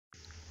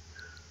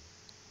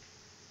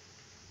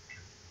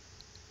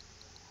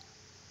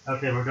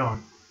Okay, we're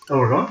going. Oh,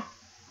 we're going?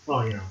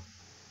 Well, you know.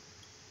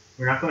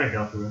 We're not going to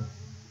go through.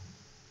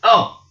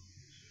 Oh!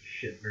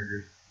 Shit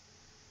burgers.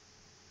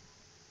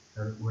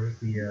 Where's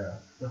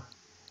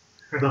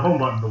the home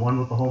button? The one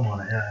with the home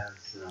on it. Yeah,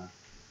 it's,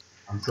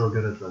 I'm so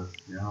good at this.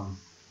 You know,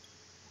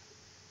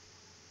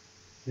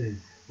 This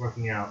is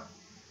working out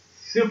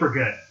super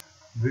good.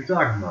 what are you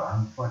talking about?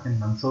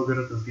 I'm so good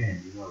at this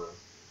game. You know this.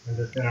 I'm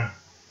just gonna.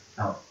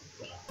 Oh.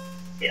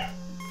 Yeah.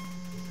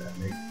 Just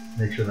that.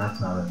 Make sure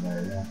that's not in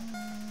there, yeah.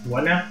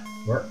 What now?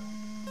 What?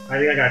 I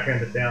think I gotta turn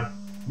this down.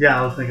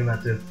 Yeah, I was thinking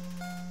that too.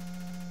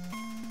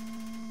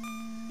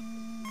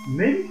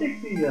 Maybe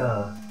take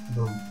the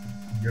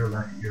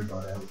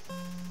earbud out.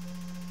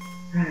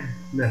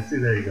 Yeah, see,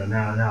 there you go.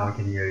 Now I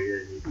can hear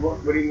you.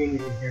 What do you mean you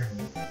can hear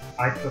me?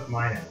 I took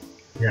mine out.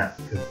 Yeah,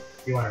 because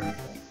You want to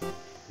reset?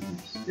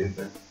 you're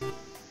stupid.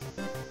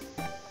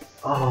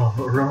 Oh,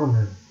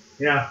 Roman.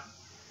 Yeah.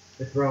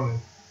 It's Roman.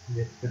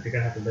 But you're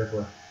gonna have to live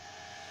with.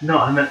 No,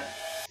 I meant.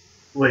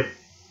 Wait.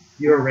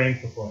 You were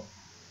ranked before.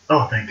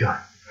 Oh, thank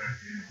God.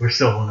 We're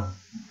still one of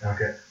them.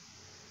 Okay.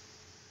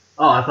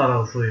 Oh, I thought I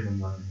was sleeping,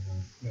 but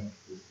No.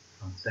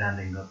 I'm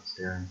standing up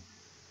staring.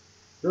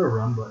 Is there a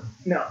run button?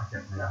 No. I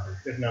can't remember.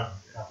 There's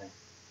nothing.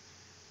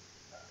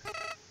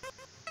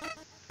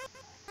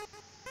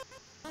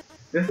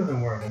 This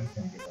doesn't work. I'm just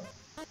gonna give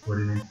up. What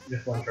do you mean?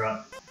 Just one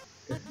drop.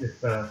 If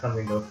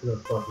something goes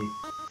funky.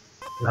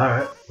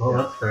 Alright, well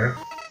that's fair.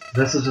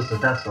 This is just a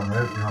test one,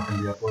 right? You're not going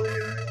to be uploading it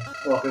or anything?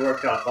 Well, if it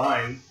works out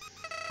fine.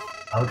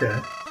 Okay.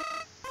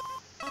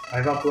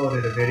 I've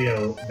uploaded a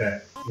video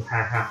that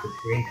had half the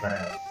screen cut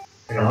out.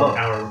 And it was Oh. an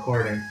hour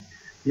recording.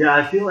 Yeah,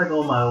 I feel like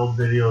all my old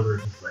videos are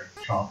just like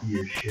choppy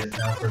as shit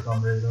now for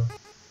some reason.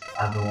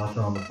 I've been watching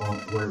on the phone.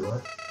 Wait,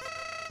 what?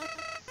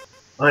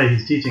 Oh yeah,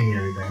 he's teaching me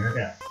everything, right?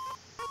 Yeah.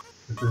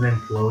 What's his name?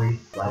 Flowy?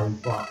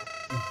 Flowy?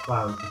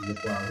 Cloud is the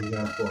flower. He's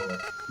gonna flow it.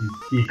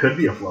 He could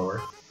be a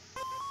flower.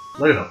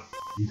 Look at him.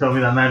 You tell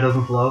me that man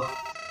doesn't flow?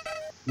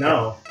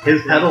 No.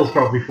 His petals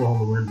probably flow in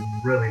the wind.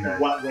 Really nice.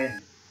 What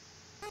wind?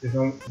 There's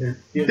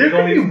There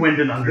could be wind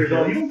in Undertale. There's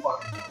only, You don't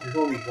fucking know. there's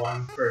only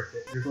one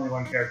person. There's only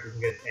one character who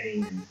gets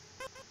any wind.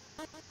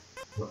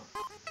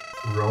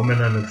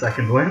 Roman and a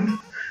second wind?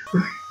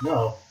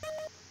 No.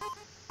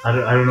 I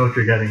don't know what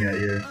you're getting at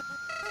here.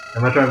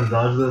 Am I trying to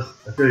dodge this?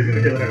 I feel he's You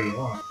gonna can do hit whatever me. you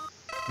want.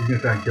 He's gonna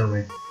try and kill me.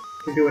 You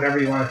can do whatever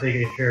you want to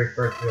take a sure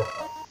first real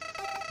fight.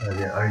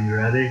 Okay, are you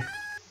ready?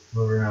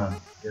 Move around.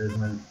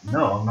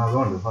 No, I'm not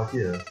going to. Fuck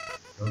you.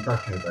 Don't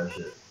touch me with that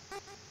shit.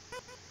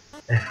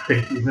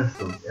 Wait, you missed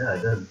him. Yeah, I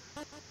did.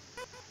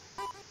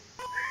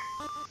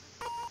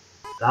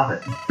 Stop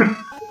it.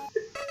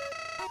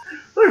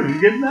 Look,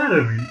 he's getting mad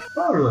at me.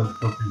 Everyone's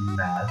supposed to be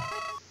mad.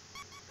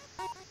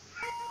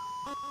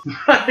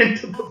 Right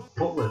into the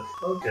bullets.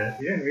 Okay.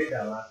 You didn't read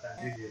that last time,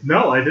 did you?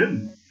 No, I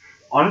didn't.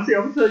 Honestly,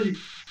 I'm gonna tell you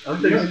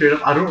straight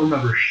up, I don't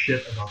remember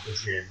shit about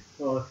this game.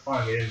 Well, it's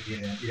fine. You didn't beat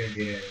it. You didn't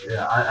beat it.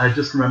 Yeah, I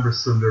just remember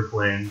Sundar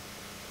playing,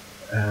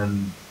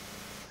 and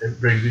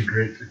it brings me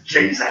great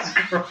joy. Jesus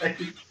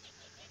Christ!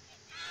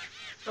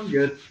 I'm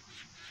good.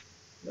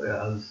 Oh, yeah,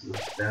 I'll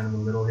just stand in the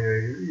middle here.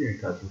 You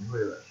ain't touching me.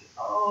 Look at that shit.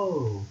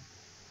 Oh!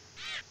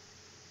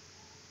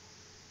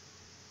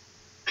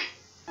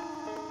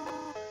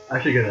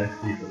 I should get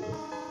XP for this.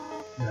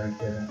 No, you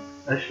didn't.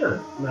 I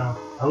should. No.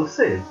 I was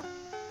saved.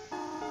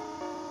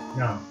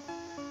 No.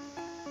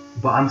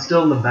 But I'm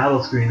still in the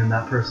battle screen and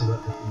that person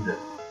got defeated.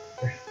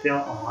 They're still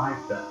alive,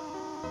 though.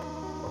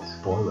 Oh,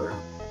 spoiler.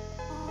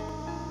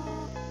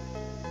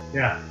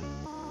 Yeah.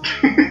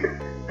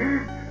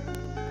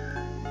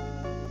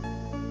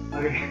 I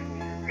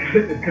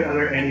mean, are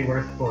there any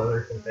worse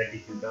spoilers than Becky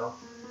Kubel?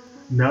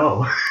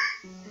 No.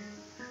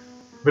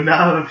 But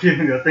now I'm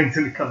feeling that thing's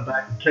gonna come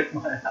back and kick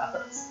my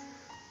ass.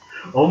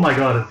 Oh my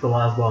god, it's the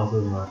last boss,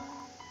 isn't it?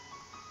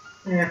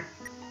 Yeah.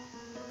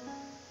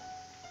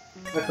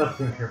 That's up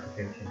to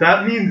interpretation.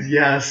 That means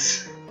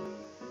yes.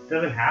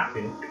 Doesn't have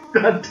to.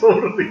 That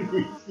totally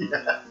means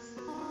yes.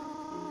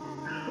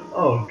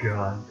 Oh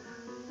god.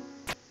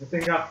 The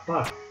thing got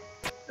fucked.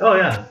 Oh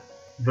yeah.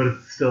 But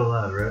it's still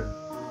alive, right?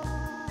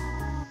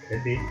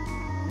 Could be.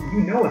 You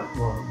know it.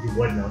 Well, you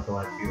would know until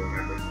after you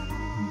remember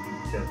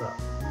he shows up.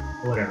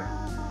 Whatever.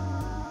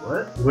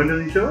 What? When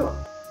did he show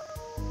up?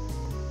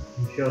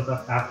 He shows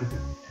up after the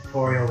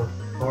tutorial with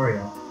the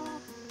tutorial.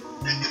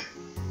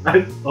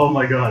 Oh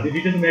my god. Did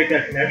you just make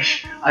that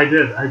connection? I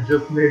did. I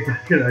just made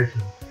that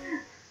connection.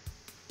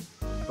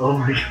 Oh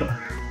my god.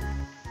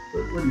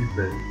 What do you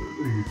say?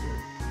 What do you say?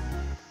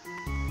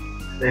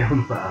 Stay on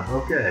the path.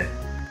 Okay.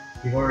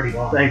 You've already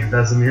lost. Thanks,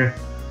 Vesemir.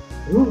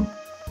 Ooh.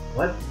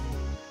 What?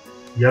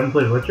 You haven't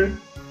played Witcher?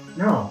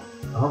 No.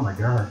 Oh my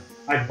god.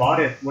 I bought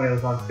it when it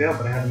was on sale,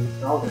 but I haven't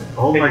installed it.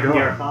 Oh my god.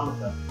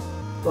 Automata.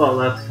 Well,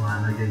 that's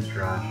fine. That game's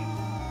trash.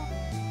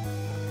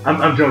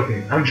 I'm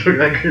joking. I'm joking.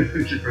 That game's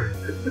pretty good.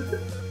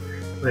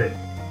 Wait.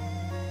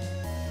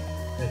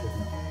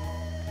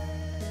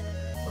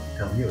 I'm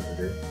telling you what to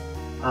do.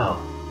 Oh.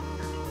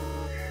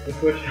 The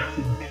Switch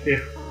doesn't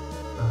do.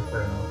 Oh,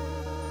 fair enough.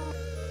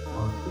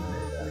 Honestly,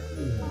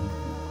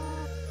 mate,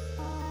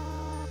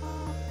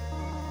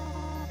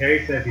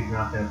 Harry says he's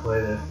not gonna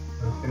play this.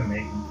 I'm just gonna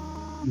make him.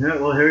 Yeah,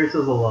 well, Harry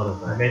says a lot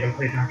of I that. made him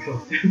play Dark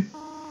Souls 2.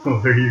 Oh,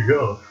 there you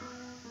go.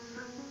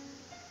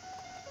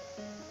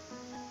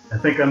 I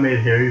think I made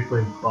Harry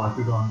play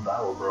Bakugan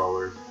Battle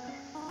Brawlers.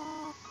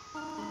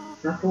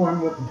 Is that the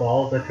one with the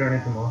balls that turn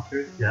into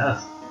monsters?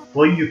 Yes.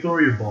 Well, you throw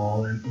your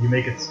ball and you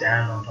make it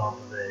stand on top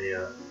of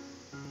a.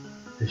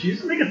 Did she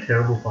just make a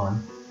terrible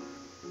pun?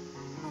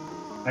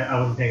 I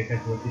wasn't paying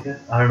attention to what she said.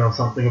 I don't know,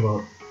 something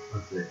about.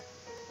 Let's see.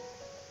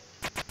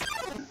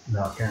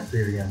 No, can't see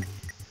it again.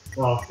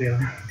 Well, I'll see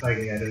if I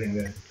can editing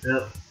this.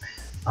 Yep.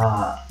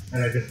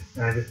 And I just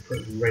put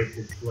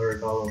racist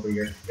slurs all over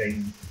your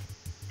thing.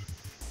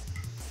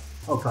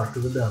 I'll talk to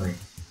the dummy.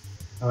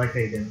 I like how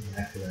you didn't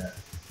react to that.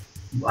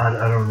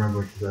 I don't remember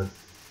what she said.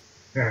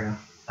 Fair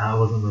enough. I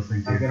wasn't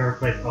listening to I'm you. gonna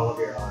replace all of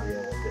your audio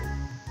with just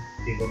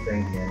people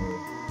saying the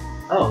N-word.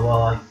 Oh,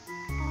 well,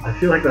 I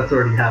feel like that's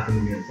already happened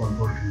to me at some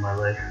point in my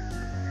life.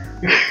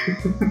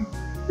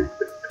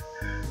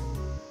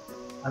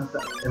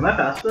 Am I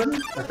faster than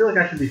her? I feel like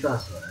I should be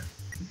faster than her.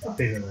 She's not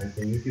bigger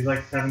than you. She's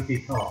like 7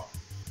 feet tall.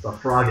 It's a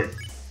frogget.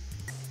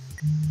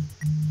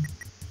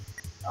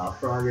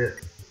 Frogget.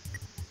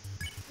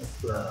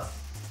 Let's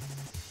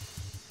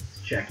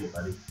check you,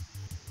 buddy.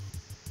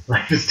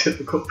 Life is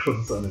difficult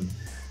from Sun.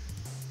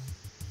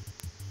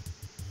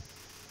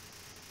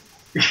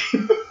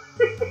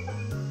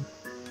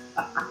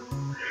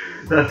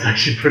 That's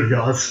actually pretty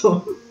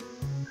awesome.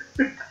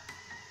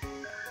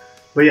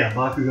 But yeah,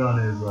 Bakugan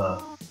is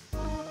oh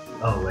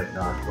wait,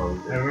 no, it's probably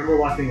I remember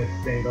watching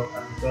a single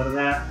episode of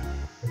that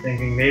and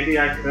thinking maybe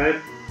I could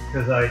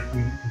because I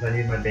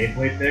need my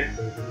Beyblade fix,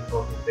 so this is the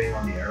closest thing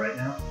on the air right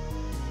now.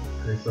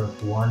 Okay, so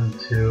it's 1,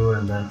 2,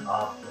 and then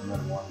up, and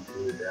then 1,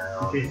 2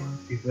 down.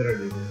 She's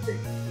literally just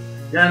taking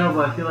it. Yeah, I know,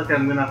 but I feel like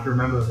I'm gonna have to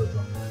remember this at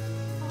some point.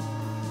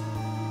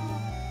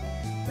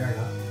 Fair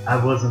enough. I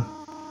wasn't.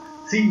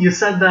 See, you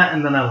said that,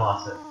 and then I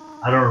lost it.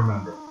 I don't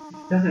remember.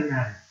 It doesn't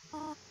matter.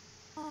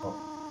 Oh,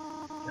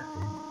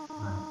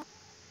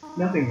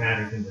 Nothing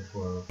matters in this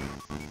world.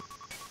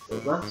 so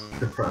that's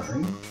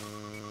depressing.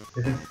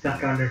 They've been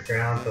stuck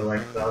underground for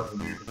like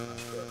thousands of years.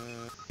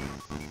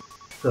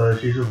 So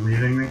she's just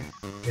leaving me?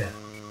 Yeah.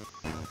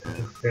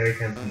 It's very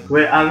tempting.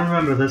 Wait, I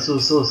remember this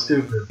was so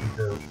stupid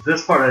because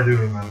this part I do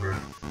remember.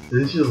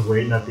 Isn't she just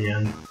waiting at the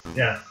end?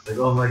 Yeah. Like,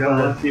 oh my So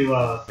god. once you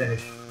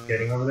finish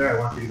getting over there, I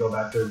want you to go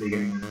back to the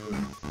beginning of the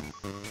room.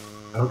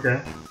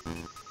 Okay.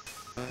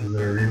 Is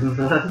there a reason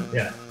for that?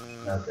 Yeah.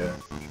 Okay.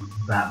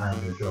 Batman's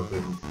gonna show up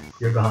and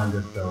you're behind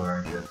this door,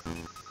 aren't you?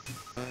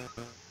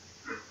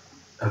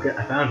 Okay,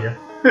 I found you.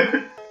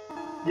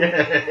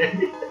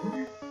 Yay!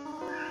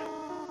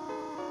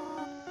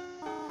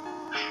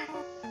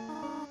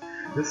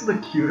 This is the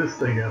cutest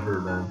thing ever,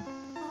 man.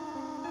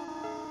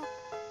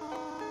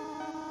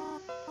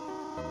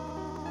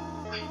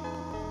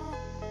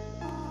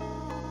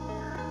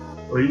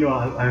 Well, you know,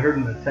 I heard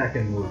in a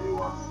Tekken movie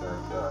once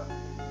that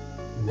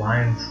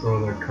lions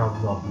throw their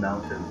cubs off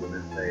mountains, and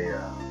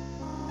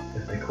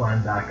if they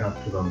climb back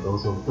up to them,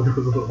 those are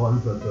the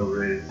ones that they'll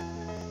raise.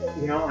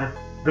 You know,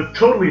 That's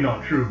totally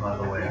not true, by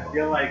the way. I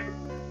feel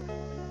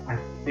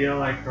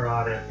like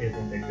Harada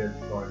isn't a good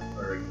source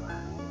for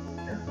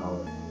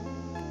ethnology.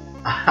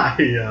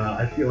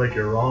 I feel like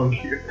you're wrong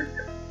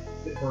here.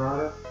 Is it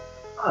Harada?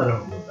 I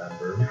don't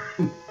remember.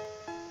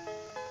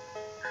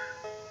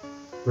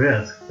 But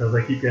yes, as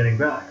I keep getting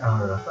back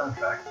on the fun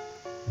fact,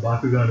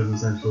 Bakugan is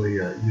essentially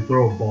you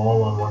throw a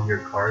ball on one of your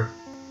cards.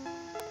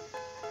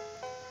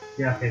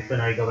 Yeah, okay, so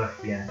now you go back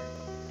to the end.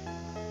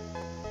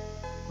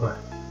 What?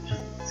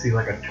 Just see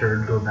like a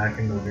turd go back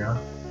into the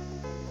ground?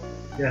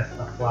 Yes,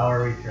 a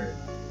flower returns.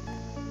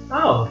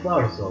 Oh, the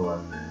flower's still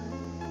alive.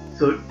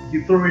 So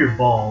you throw your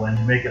ball and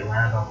you make it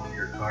land on one of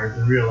your cards.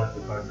 In real life, the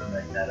cards are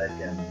magnetic,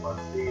 and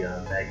once the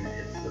magnet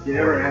hits the You floor,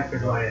 never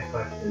answered my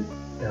question.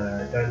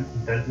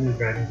 Dungeons and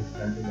Dragons is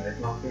Dungeons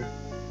and Monsters.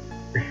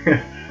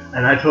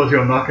 and I told you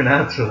I'm not going to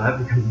answer that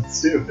because it's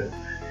stupid.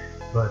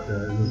 But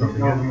is there something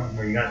No, else?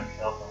 remember, you got your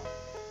cell phone.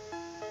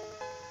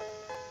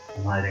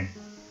 I'm hiding.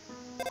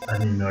 I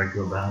didn't even know I could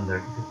go behind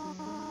there.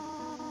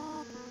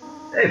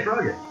 Hey,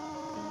 Frogget!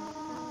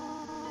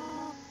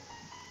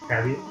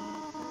 Have you?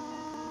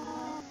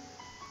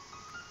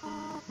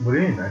 What do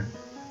you mean, man?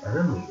 I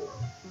didn't leave the room.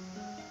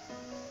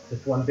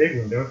 Just one big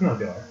room, there was no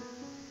door.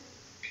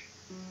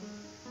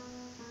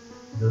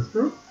 This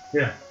room?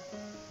 Yeah.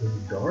 There's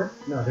a door?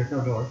 No, there's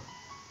no door.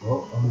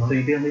 Well, So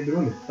you didn't leave the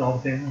room, it's all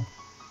the same room.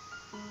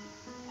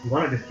 You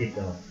want to just keep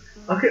going.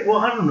 okay, well,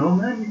 I don't know,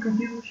 man. You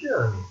confuse the shit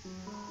out of me.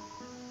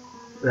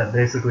 Yeah,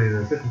 basically,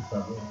 This isn't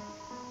subway.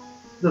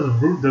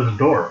 there's a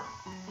door.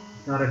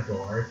 It's not a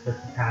door, it's just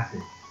a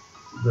passage.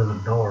 There's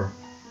a door.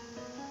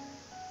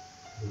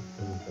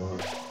 There's a door.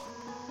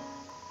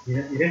 You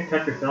didn't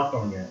touch your cell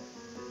phone yet.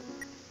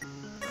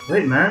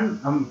 Wait, man.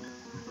 I'm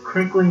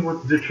crinkling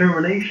with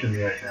determination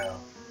right now.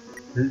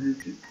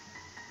 Okay.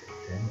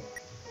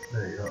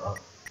 There you go.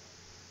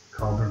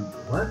 Cauldron.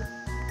 What?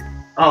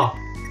 Oh.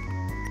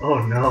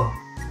 Oh no.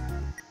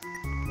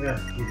 Yeah,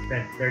 you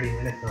spent 30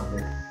 minutes on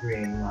this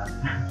screen last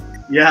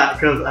time. Yeah,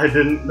 because I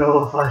didn't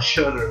know if I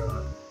should or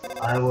not.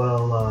 I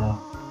will,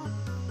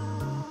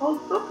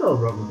 I'll tell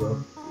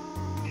Rubber.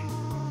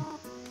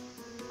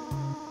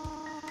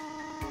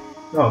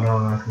 Oh no,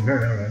 I'm asking her,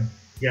 never mind.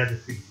 Yeah,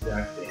 this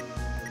exact thing.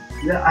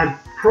 Yeah, I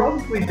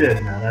probably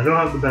did, man. I don't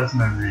have the best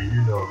memory,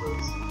 you know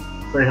this.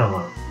 Say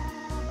hello.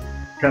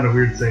 Kind of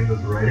weird saying this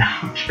right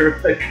after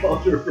I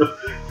called her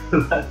for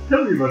that.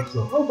 Pretty much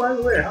so. Oh, by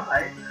the way,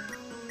 hi.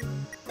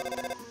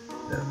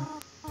 Yeah.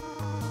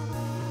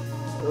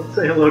 Let's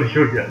say hello to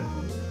you again.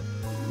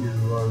 You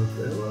just want to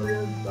say hello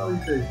again.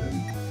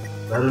 Salutations.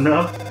 Is that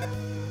enough?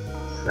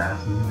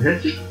 Sassy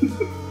bitch.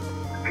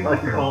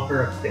 You call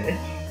her a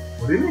bitch?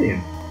 What do you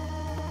mean?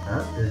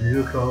 Huh? Did you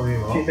just call me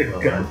wrong? She's a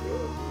goat.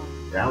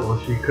 Yeah, well,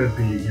 she could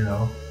be, you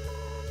know.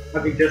 I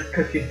mean, just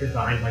because she's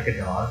designed like a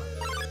dog.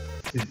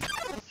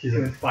 She's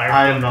inspired.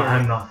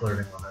 I'm not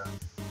flirting with her.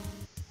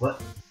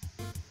 What?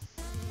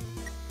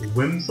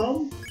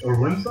 Whimsun? Or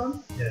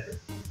Whimsun? Yeah.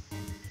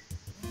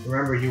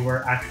 Remember, you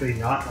were actually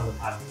not on the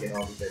path to get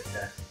all the good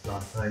tests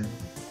last time.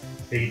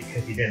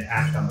 Because you didn't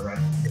act on the right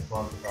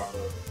response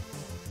properly.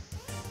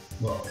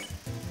 Well,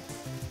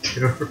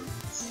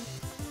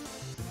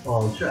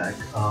 I'll check.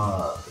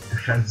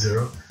 Defense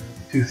 0.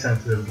 Too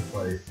sensitive to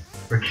play.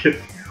 Forgive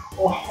me.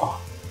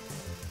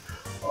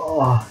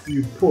 Oh,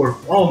 you poor.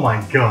 Oh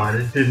my god,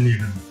 it didn't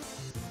even.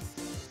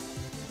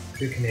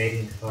 Too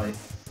Canadian to fight.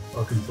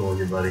 I'll console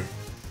you, buddy.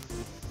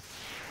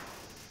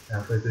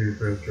 Halfway through your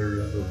first turn,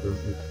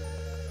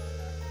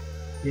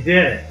 You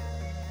did it!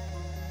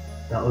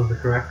 That was the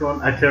correct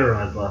one? I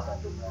terrorized last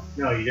time, didn't I?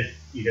 No, you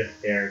just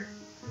stared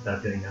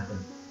without doing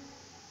nothing.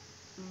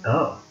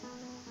 Oh.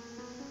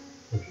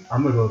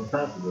 I'm gonna go with the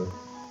passive though.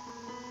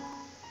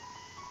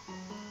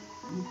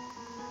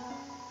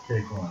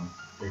 Take one.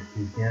 Take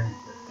two candy.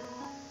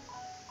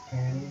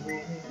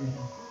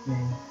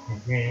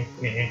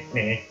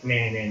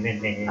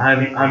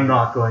 I'm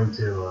not going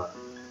to.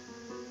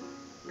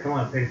 Come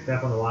on, take a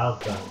step on the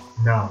wild side.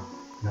 No,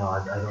 I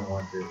don't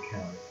want to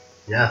count.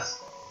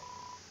 Yes.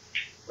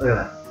 Look at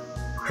that.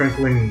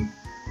 Crinkling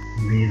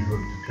leaves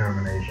with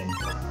determination.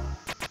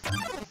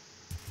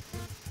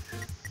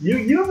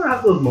 You ever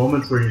have those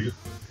moments where you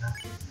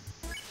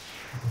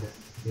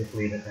just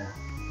leave it there.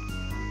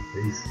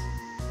 Peace.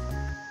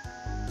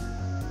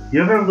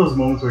 You ever have those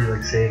moments where you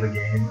like save a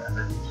game and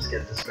then you just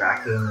get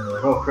distracted and you're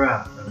like, oh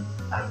crap,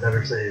 I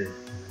better save.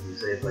 And you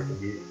save like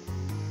immediately.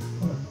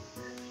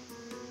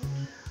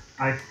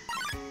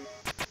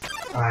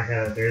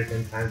 There's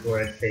been times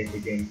where I've saved the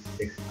game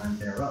 6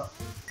 times in a row.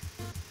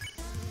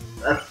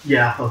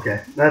 Yeah,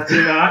 okay. That's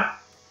You're not?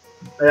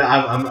 Yeah,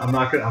 I'm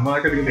not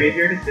gonna You made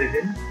your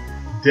decision.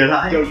 Did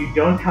I? So you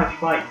don't touch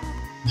fight.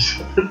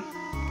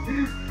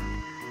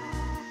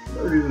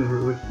 No reason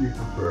for which you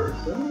prefer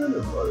cinnamon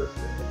or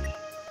butterscotch.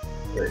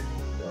 Wait,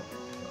 no.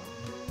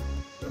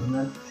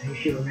 Cinnamon? See,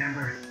 she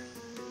remembers.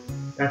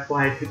 That's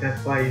why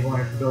you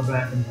wanted to go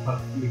back and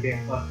you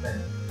get fucked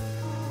then.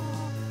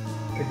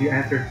 Because you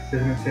answered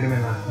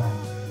cinnamon last time.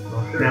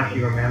 Oh, sure. Now she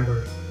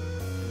remembers.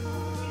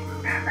 She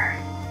remembers.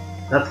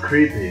 That's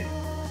creepy.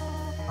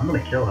 I'm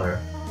gonna kill her.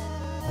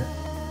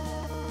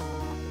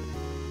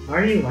 Why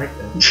are you like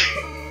this?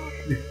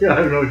 Yeah, I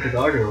don't know what you're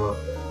talking about.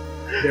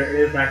 There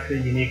is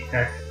actually unique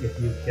text if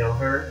you kill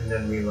her and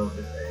then reload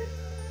the save.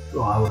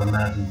 Well, I would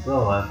imagine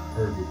so. I've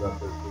heard you got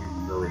this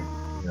being really,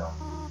 you know,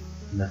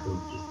 method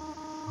just.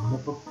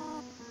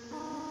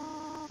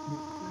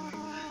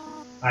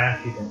 I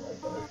actually don't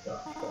like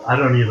butterscotch. So. I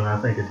don't either. I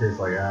think it tastes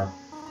like ass.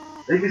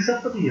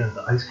 Except for the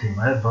ice cream.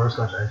 I had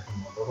butterscotch ice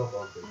cream. That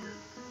was pretty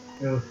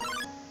good.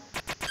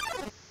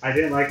 I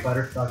didn't like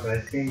butterscotch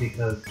ice cream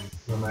because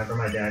whenever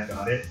my dad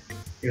got it,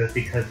 it was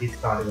because he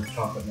thought it was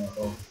chocolate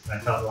milk. I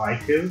felt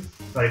lied to,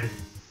 so I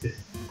just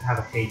have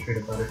a hatred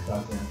of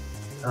butterscotch now.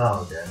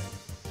 Oh, okay.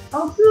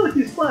 I'll feel like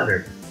you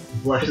splattered.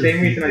 The same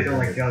reason I don't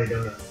like jelly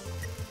donuts.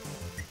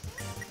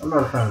 I'm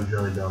not a fan of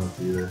jelly donuts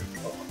either.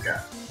 Oh my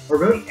god. Or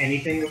really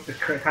anything with the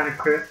kind of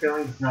crisp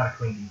filling that's not a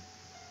Twinkie.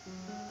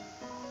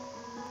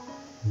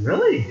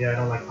 Really? Yeah, I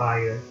don't like pie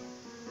either.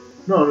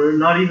 No,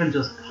 not even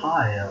just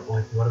pie.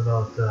 Like, what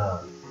about, what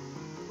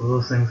are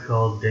those things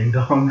called? Ding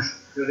dongs?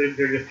 They're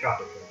just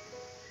chocolate chips.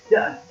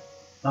 Yeah.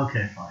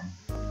 Okay, fine.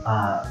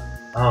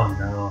 Oh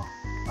no.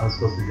 I was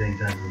supposed to ding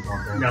dongs or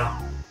something. No.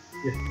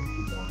 Just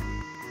keep going.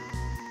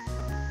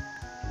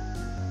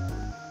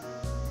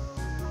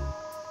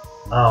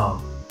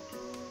 Oh.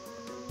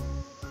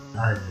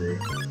 I see.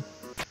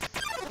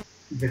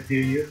 But do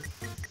you?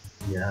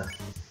 Yes.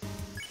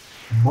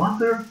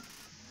 Mother?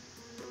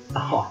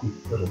 Oh, you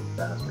little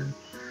bastard.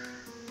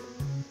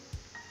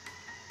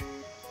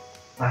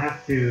 I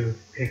have to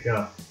pick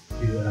up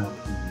 2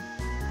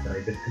 LPs that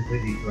I just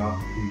completely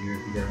dropped 2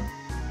 years ago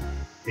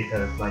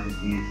because my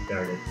disease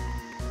started.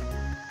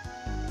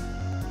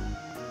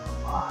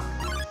 Ah.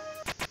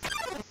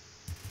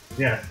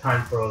 Yeah,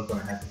 time froze when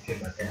I had to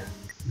shit my pants.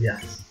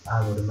 Yes,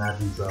 I would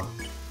imagine so.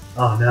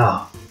 Oh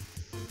no.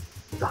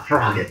 It's a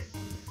frogget.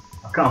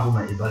 I'll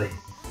compliment you, buddy.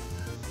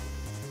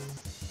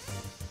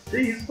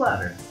 See, he's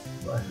flattered.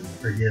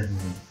 Forgive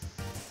me.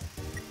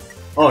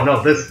 Oh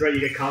no, this. That's right, you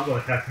get combo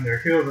attacks and there are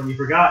two of them. You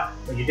forgot,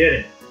 but you did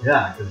it.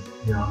 Yeah, because,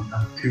 you know,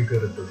 I'm too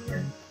good at this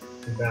game.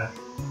 Too bad.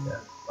 Yeah.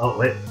 Oh,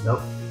 wait,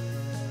 nope.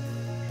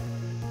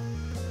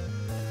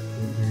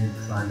 You need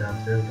to slide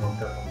down too, don't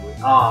touch on blue.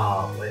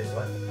 Ah, wait,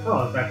 what?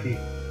 Oh, it's actually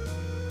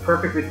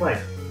perfectly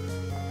placed.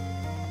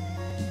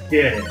 You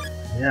did it.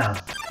 Yeah.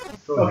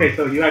 Okay,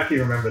 so you actually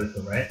remember this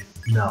one, right?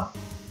 No.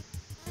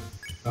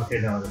 Okay,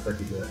 no, that's what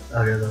you do it.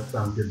 Okay, that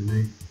sounds good to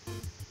me.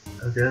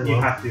 Okay, well.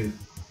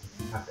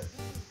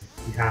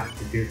 You have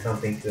to do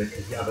something to it,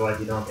 because otherwise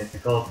you don't get the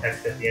gold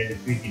text at the end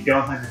of the week. You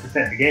don't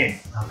 100% the game.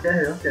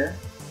 Okay, okay.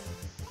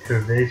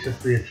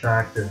 Curvaceously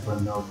attractive,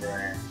 but no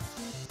brain.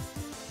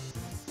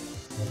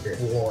 Okay,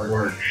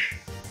 scorch.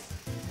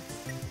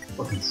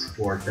 Fucking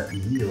scorch at me,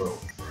 you little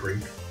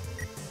freak.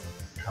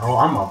 Oh,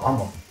 I'm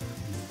a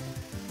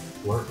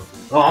flirt.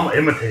 Oh, I'm a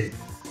imitate.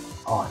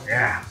 Oh,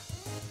 yeah.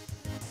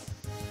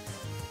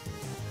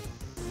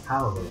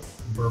 How the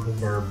verbal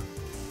verb.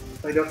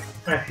 I don't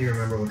actually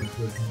remember what this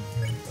was.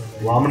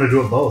 Well, I'm gonna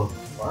do it both.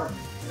 Fine.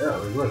 Yeah,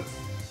 look.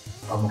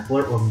 I'm a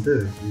flirt with them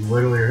too. You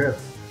wiggle your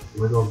hips.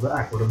 Wiggle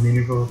back. What a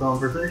meaningful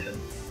conversation.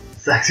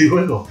 Sexy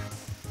wiggle.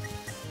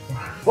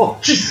 Oh,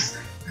 Jesus!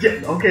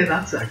 Yeah, okay,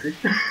 that's sexy.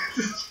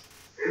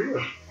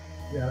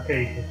 Yeah,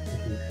 okay,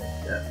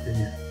 yeah,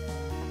 please.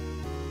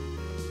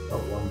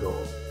 Oh, one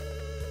goal.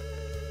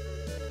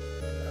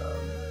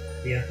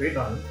 You have 3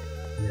 buttons,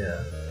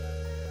 Yeah.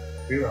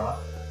 3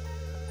 rocks.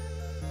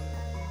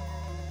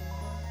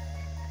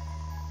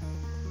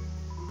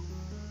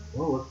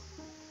 Well, let's...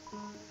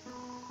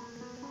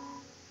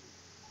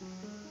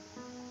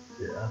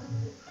 Yeah.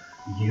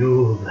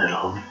 You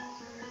little...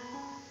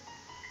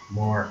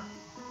 More.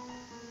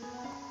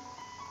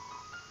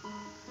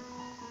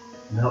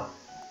 Nope.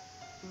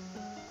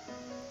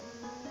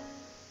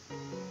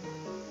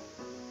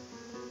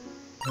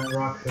 That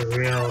rock's a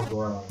real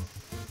blow.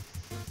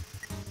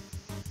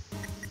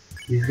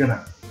 He's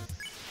gonna...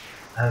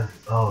 have...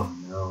 Oh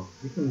no.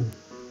 You can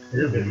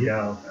Just just go.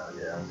 go. Oh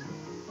yeah.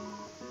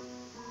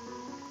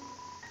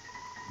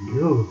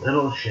 You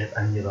little shit, I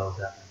knew that was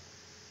happening.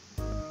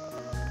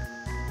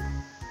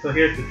 So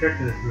here's the trick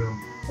to this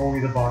room. Only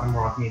the bottom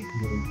rock needs to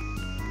move.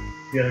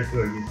 The other 2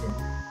 are useless.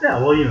 Yeah,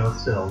 well, you know,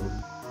 still,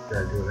 just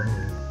gotta do it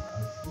anyway.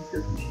 Let's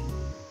get some cheese.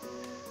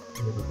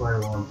 It was quite a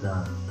long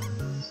time.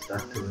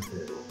 Stuck to the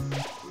table.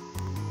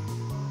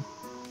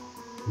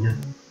 Yeah.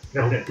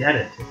 Go get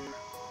it!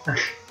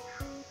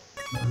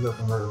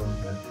 Nothing better than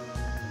that.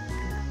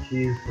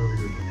 Cheese fills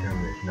you with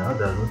determination. No, it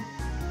doesn't.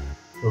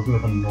 Fills me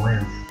with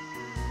annoyance.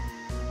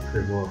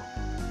 Good wolf.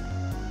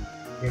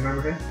 You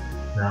remember him?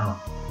 No.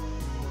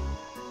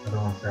 I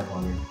don't want to step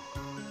on you.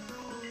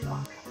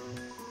 Fuck.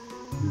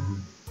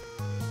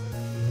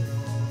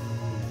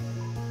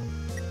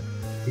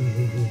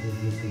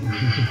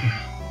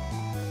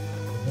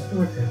 That's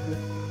more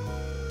sensitive.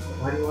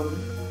 Why do you want to?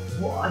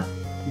 What?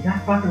 You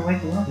gotta fucking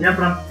wake him up. Yeah,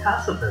 but I'm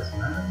pacifist,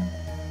 man.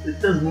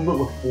 It says move it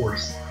with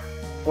force.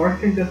 Force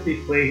can just be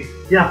placed.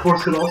 Yeah,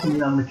 force could also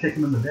mean I'm gonna kick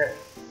him in the dick.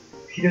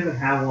 He doesn't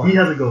have one. He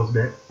has a ghost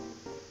dick.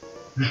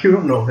 You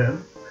don't know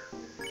him.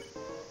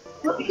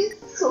 Look, he's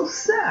so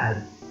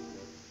sad.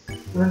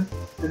 Then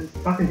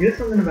fucking do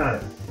something about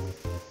it.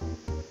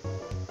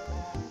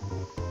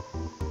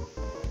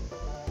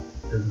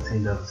 Doesn't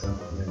seem to have a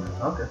sense of humor.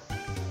 Okay.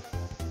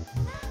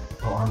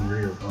 Oh,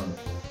 unreal funny.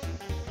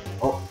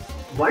 Oh,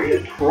 why are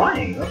you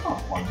crying? That's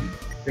not funny.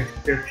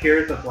 They're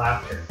tears of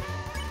laughter.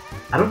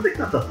 I don't think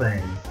that's a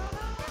thing.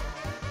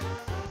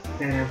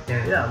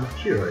 Yeah, I'm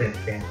cheering.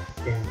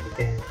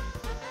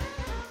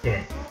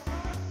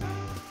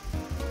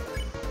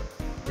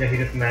 Yeah, he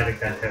just magic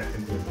that text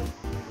into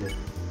it.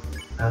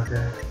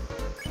 Okay.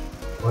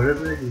 What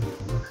is it? He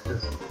looks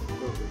just a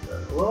little bit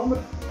better. Well, I'm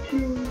gonna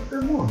chew a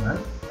bit more, man.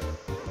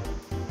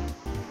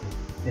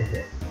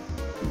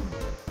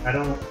 I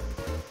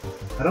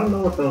don't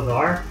know what those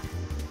are.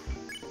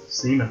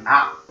 Semen.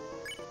 Ah!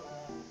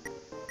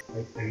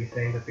 Are you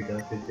saying that the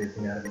ghost is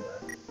fizzing out of his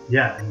eyes?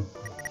 Yeah, and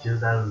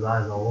just out of his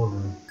eyes all over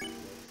him.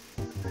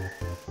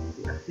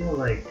 I feel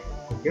like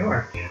you're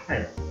a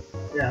child.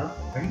 Yeah.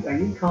 Are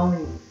you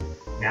calling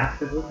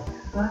Master Luke a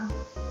pedophile?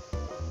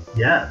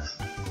 Yes.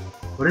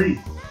 What did he...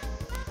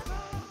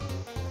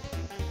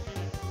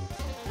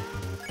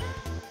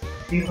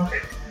 Does he look...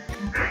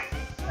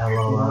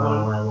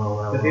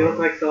 LOL. Does he look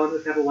like someone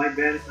just have a white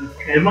band and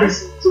says, Am I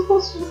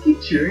supposed to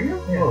keep cheering him?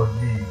 Yeah. Oh,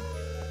 gee.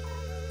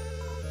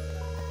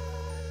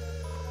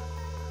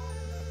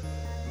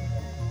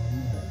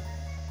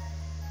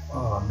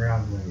 Oh, I'm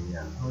rambling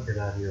again. I'll get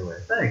out of your way.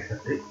 Thanks,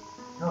 Henry.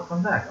 No,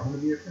 come back. I want to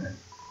be your friend.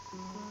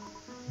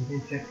 you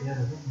didn't check the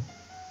other room.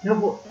 Yeah,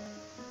 well...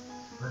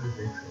 Why do you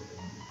think so?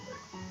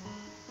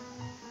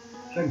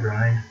 Should I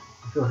grind?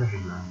 I feel like I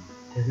should grind.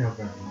 There's no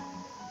ground.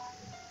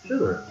 Sure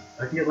there is.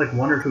 I can get like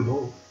 1 or 2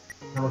 gold.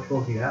 How much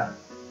gold do you have?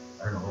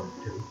 I don't know,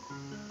 like 2.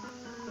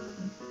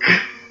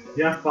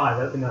 You have 5,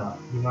 that's enough.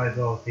 You might as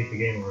well beat the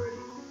game already.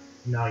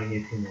 Now you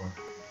need 2 more.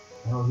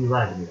 Well, he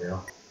lied to me,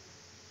 Dale.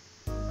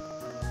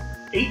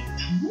 18?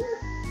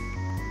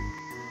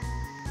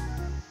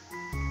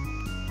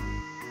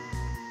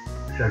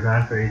 Should I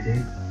grind for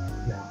 18?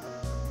 No.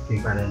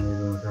 King fight enemies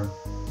in this room?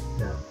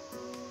 No.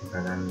 King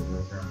fight enemies in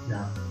this room?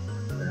 No.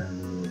 Fight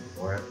enemies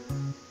before it?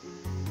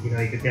 You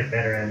know, you could get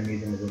better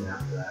enemies in the room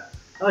after that.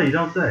 Oh, you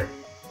don't say.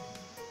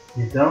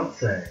 You don't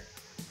say.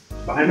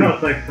 But I know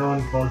it's like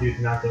someone told you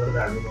to not go to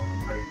that room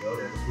and how you go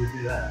there, but who would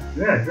do that?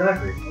 Yeah,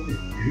 exactly. Don't be a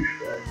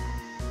douchebag.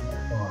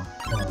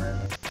 Come on, man.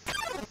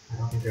 I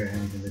don't think there are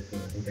enemies in this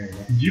room. I think they're in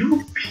there.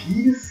 You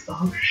piece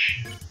of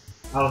shit.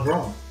 I was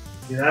wrong.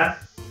 See that?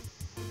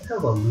 What the hell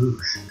about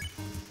Luke's?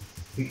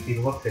 He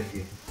looks at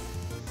you.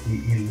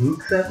 He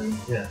looks at me?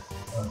 Yeah.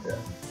 Okay.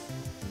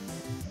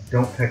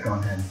 Don't pick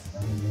on him.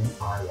 I mean,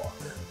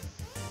 Eyewalker.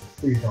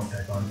 Please don't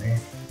pick on me.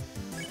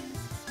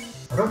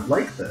 I don't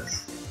like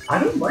this. I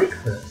don't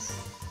like this.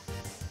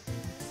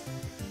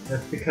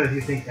 That's because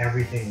you think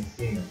everything is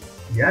human.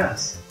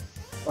 Yes.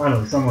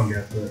 Finally, someone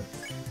gets it.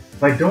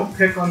 If I don't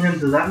pick on him,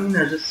 does that mean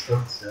I just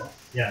stood still?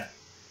 Yeah.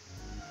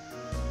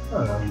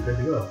 Oh, I'm good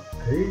to go.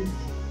 Hey.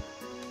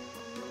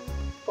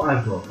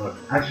 5 gold. Look,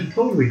 I should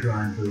totally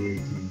grind for the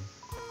 18.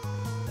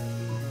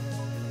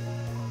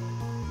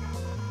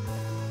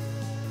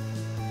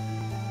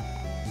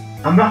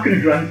 I'm not gonna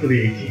grind for the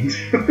 18.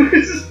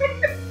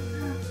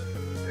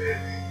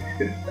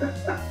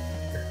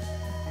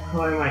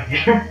 Why am I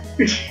here?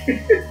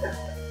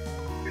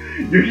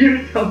 You're here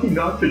to tell me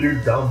not to do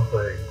dumb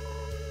things.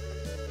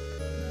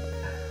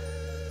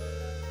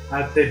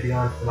 I'd say, to be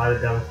honest, am I the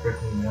dumbest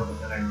person you know, but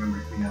then I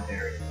remember seeing out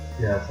Harry.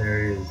 Yeah,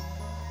 Harry is.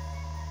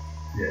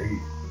 Yeah,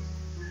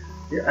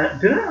 yeah.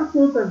 Did I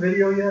upload that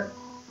video yet?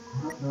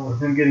 I don't know. Of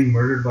him getting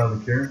murdered by the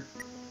cure?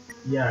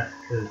 Yes,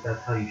 because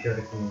that's how you showed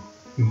it to me.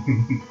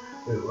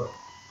 Wait, what?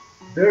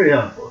 Very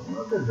helpful.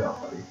 Well, good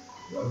job, buddy.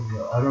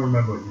 I don't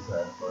remember what you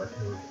said, but I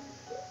feel like you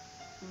said.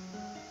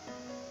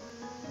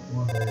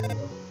 One day.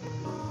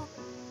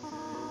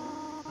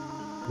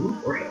 Ooh,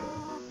 foreshadowing.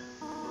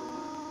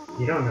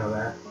 You don't know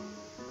that.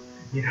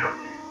 You don't.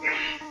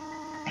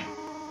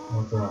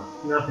 What's up?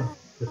 Nothing.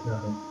 Just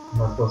nothing.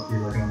 Am I supposed to be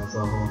looking at my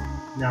cell phone?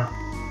 No.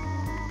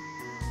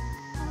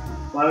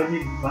 Why would you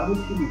be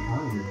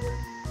telling me this?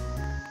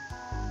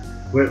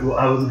 Wait, well,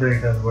 I wasn't paying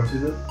attention. What she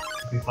did? You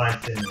can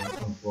find shit on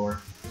the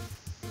floor.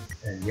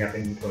 And you have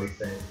inventory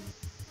space.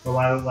 But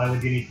why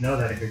would you need to know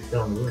that if you're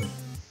still in the room?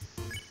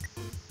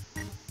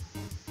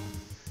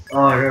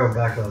 Oh, I gotta go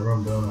back to the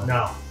room, don't I?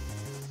 No.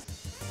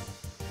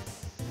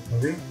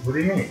 What do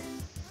you mean?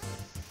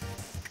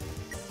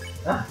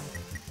 Ah.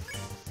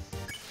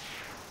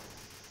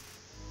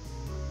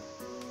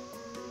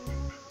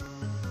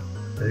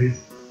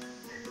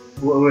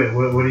 Wait,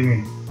 what do you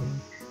mean?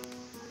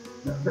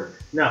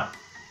 No.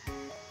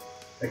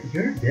 Like,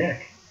 you're a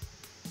dick.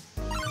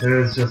 There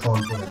is just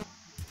one spoon.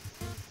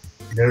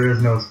 There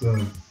is no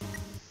spoon.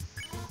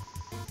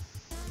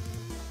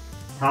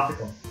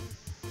 Topical.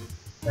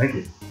 Thank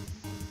you.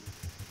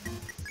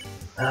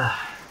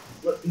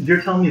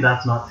 You're telling me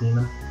that's not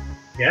semen?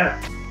 Yeah.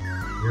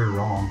 You're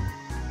wrong.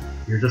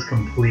 You're just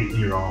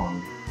completely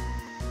wrong.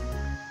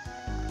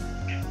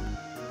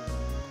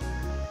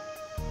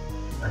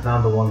 I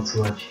found the one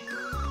switch.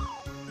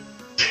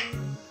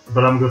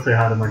 But I'm gonna say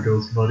hi to my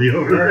ghost buddy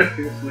over there.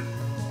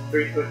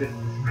 3 switches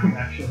in this room,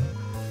 actually.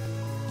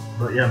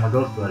 But yeah, my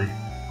ghost buddy.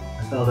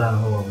 I fell down a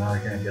hole, now I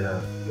can't get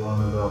out. Go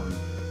on and up.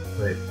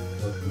 Wait,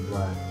 what's the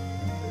plan?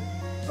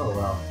 Oh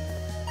wow.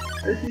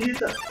 I just use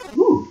that.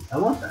 Woo! I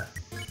want that.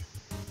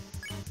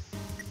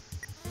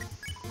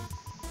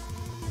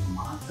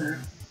 Monster?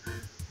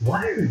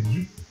 Why are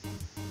you...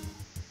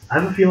 I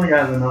have a feeling I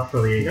have enough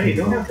for the 18. No, you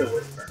don't have to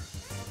whisper.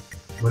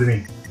 What do you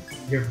mean?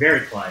 You're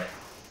very quiet.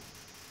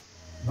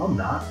 No, I'm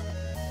not.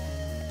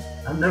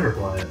 I'm never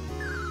quiet.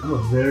 I'm a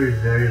very,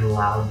 very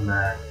loud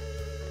man.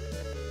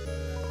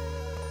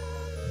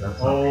 That's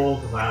not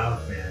Old,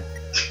 loud man.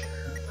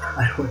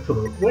 I went to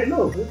the... Wait,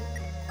 no.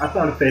 I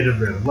found a faded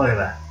ribbon. Look at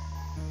that.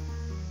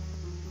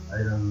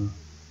 Item...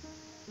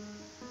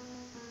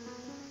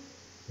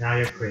 Now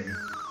you're pretty.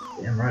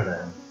 Damn right I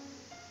am.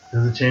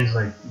 Does it change,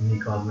 like, me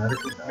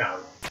cosmetically? No.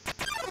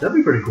 That'd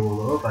be pretty cool,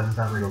 though, if I just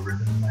had, like, a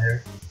ribbon in my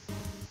hair.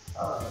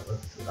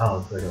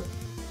 It's like a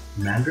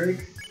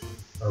mandrake?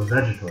 Or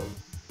Vegetal.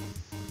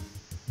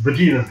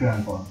 Vegeta's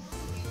grandfather.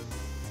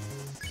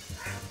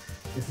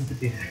 Isn't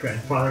Vegeta's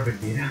grandfather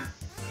Vegeta?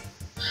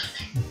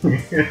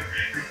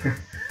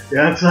 The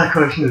answer to that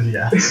question is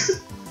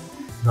yes.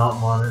 Not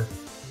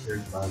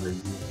monitored by the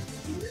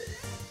USDA.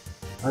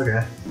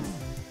 Okay.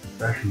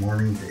 Fresh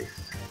morning taste.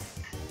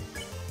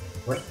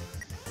 What?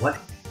 What?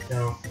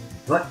 No.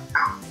 What?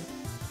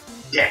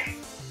 Dick!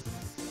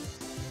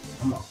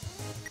 Come on.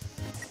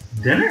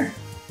 Dinner?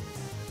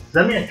 Does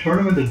that mean I turn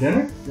him into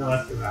dinner? No,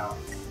 that's the route.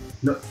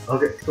 No.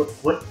 Okay, so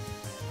what?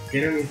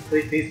 Dinner means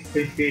please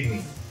feed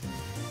me.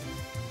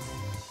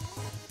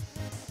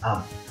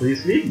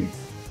 Please feed me.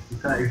 You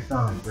pat your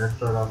stomach. Let's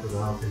start off with a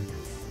healthy.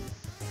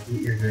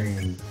 Eat your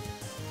greens.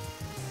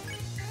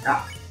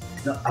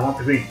 No, I want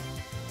the green.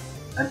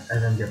 I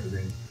didn't get the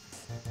green.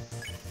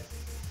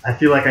 I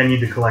feel like I need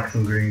to collect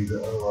some greens,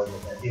 otherwise I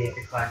can't. You need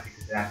to collect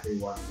exactly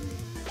one green.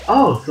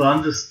 Oh, so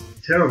I'm just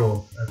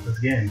terrible at this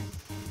game.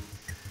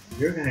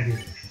 You're gonna do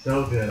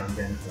so good on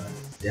genocide.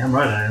 Damn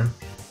right I am.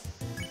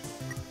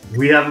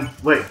 We haven't.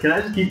 Wait, can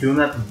I just keep doing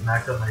that to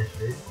max up my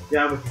HP?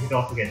 Yeah, but you could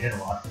also get hit a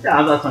lot.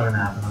 Yeah, that's not gonna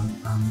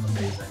happen. I'm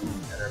amazing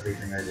at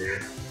everything I do.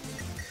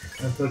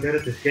 I'm so good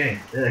at this game.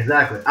 Yeah,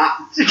 exactly.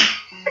 Ah!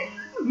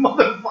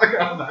 Motherfucker,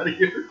 I'm out of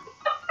here.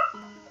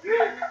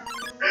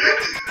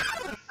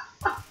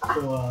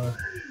 So,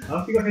 how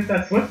don't you go hit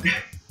that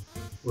switch?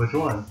 Which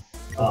one?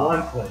 The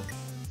one switch.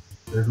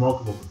 There's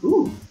multiple.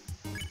 Ooh!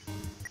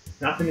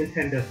 Not the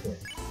Nintendo Switch.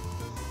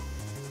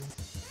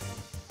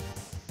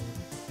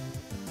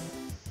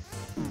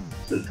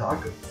 It's a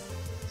taco.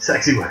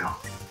 Sexy whale.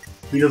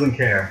 He doesn't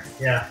care.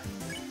 Yeah.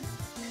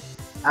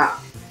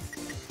 Ah!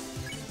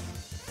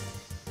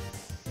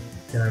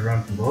 Can I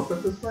run from both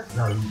at this point?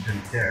 No, you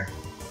didn't care.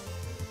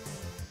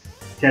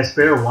 Can I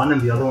spare one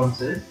and the other one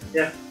safe?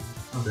 Yeah.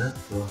 Okay,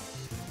 so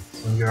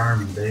swing your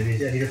arms, baby.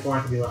 Yeah, he just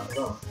wanted to be left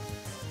alone.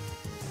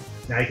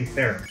 Now you can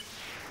spare him.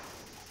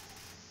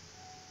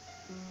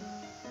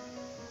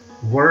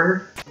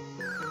 Word?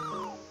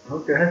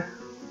 Okay.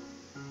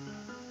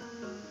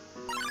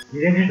 You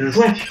didn't hit the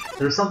switch!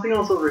 There's something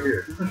else over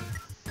here.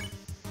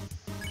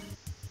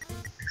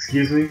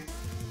 Excuse me?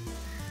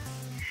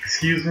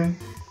 Excuse me?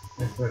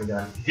 I swear to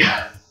God.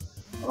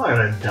 I'm not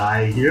gonna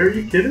die here, are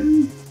you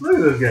kidding me? Look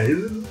at this guy,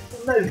 he's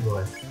a nice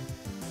boy.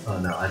 Oh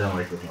no, I don't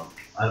like this one.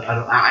 I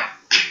don't. Ah!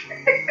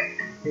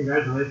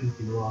 Congratulations,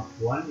 you lost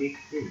 1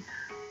 HP.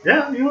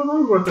 Yeah, you know, that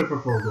was worth it for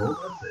 4 gold,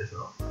 I'd say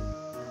so.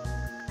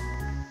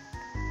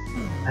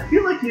 I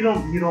feel like you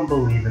don't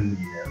believe in me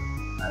yet.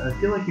 I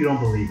feel like you don't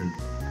believe in me.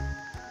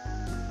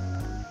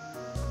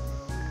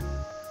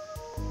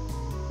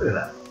 Look at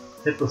that.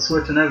 Hit the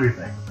switch and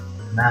everything.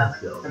 Mad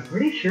skills. I'm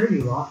pretty sure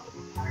you lost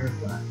the virus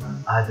last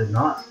time. I did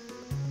not.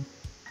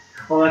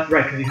 Oh, that's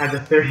right, because you had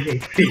the 30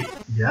 HP.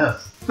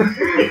 Yes.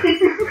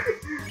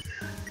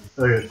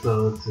 Okay,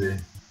 so let's see.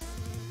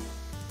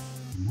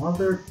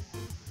 Mother.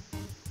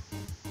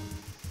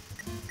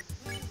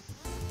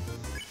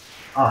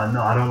 Oh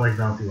no, I don't like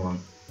bouncy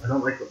ones. I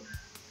don't like them.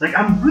 Like,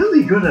 I'm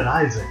really good at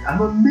Isaac.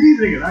 I'm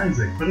amazing at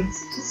Isaac, but it's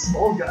such a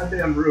small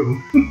goddamn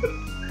room.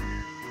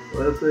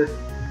 So that's it.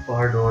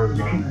 Far doors.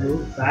 You can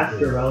move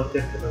faster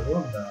relative to the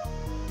room, though.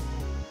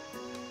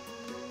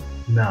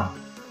 No,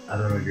 I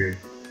don't agree.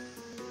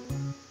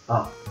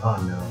 Oh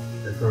no,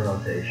 it's a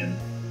rotation.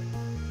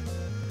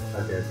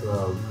 Okay,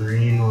 so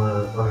green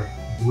was, or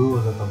blue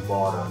was at the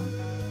bottom.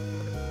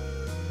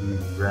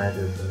 And red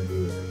is gonna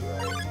be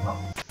right. Oh,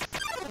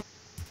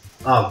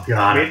 oh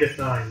god. Read the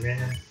sign,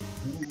 man.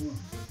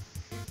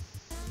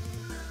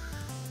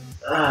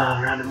 Ah,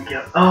 random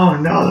kill. Oh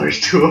no,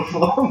 there's 2 of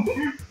them.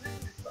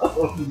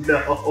 Oh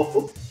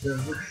no. They're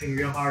mixing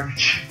real hard.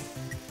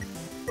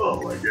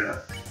 Oh my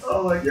god.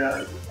 Oh my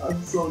god.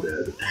 I'm so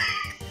dead.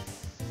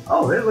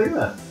 Oh, hey, look at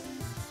that.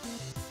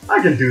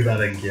 I can do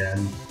that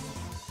again.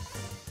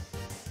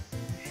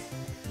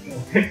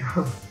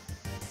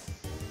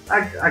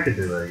 I could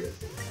do that again.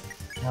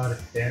 How about a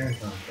staring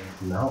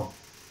contest? No.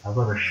 How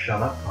about a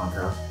shut up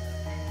contest?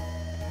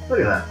 Look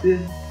at that,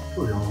 dude.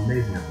 Told you I'm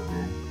amazing at the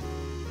game.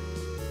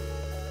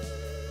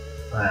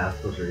 Oh yeah, I'm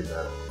supposed to read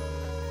that.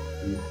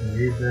 You can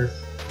read this,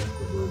 that's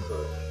the blue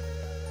switch.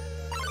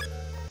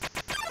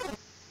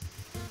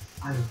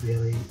 I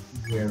really,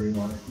 really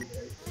want to see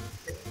it.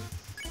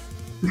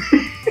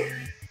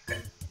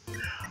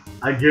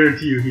 I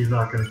guarantee you he's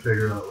not gonna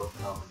figure out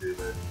how to do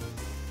this.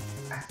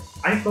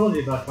 I told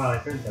you about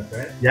Twilight Princess,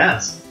 right?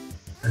 Yes!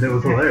 And it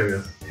was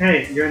hilarious.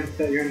 Hey, you're in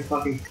the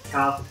fucking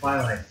Palace of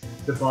Twilight.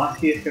 The boss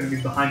key is gonna be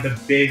behind the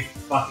big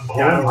fucking Oh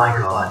shadow. my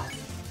god.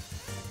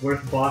 Where's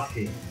the boss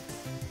key?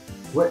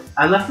 What?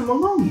 I left him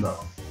alone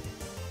though.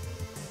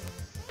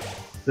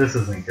 This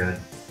isn't good.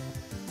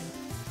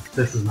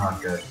 This is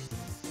not good.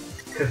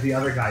 Because the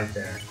other guy's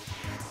there.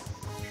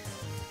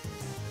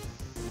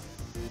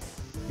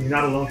 He's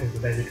not alone because the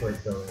Vegetatoid's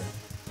still there.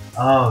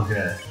 Oh,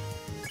 okay.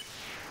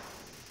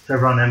 Should I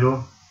run into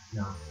him?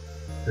 No.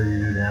 Does he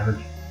do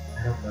damage?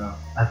 I don't know.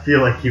 I feel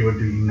like he would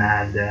do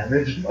mad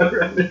damage if I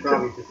ran into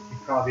him.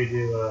 He'd probably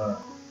do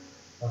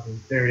fucking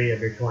 30 of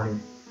your 20.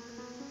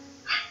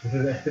 This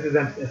is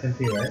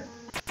SMT, right?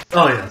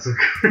 Oh yes, of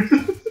course.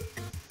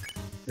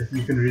 If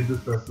you can read this,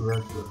 press the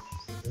red switch.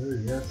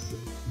 Yes,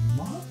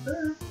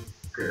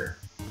 motherfucker.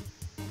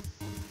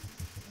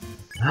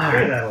 I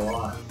hear that a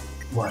lot.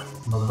 What,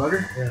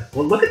 motherfucker? Yeah.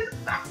 Well, look at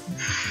that.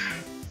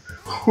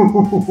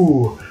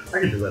 Ooh, I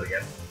can do that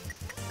again.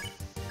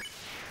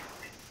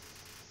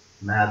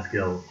 Mad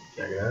skills.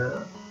 Check it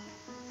out.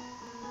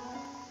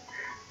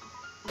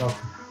 Well,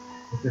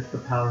 is this the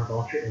power of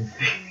Ultra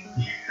Instinct?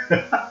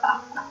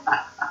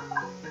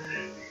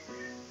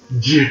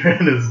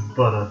 Jiren is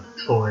but a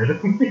toy to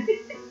me.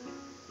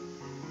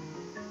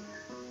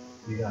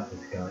 You got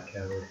this guy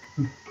covered.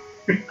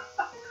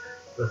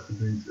 That's the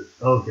green switch.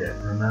 Okay,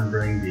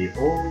 remembering the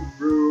old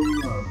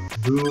room.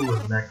 Blue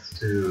was next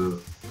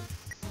to.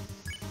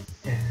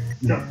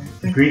 No,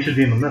 the green should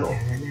be in the middle.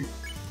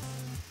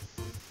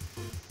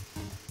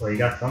 Well, you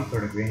got some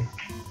sort of green.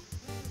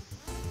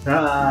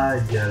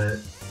 I get it.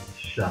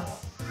 Shut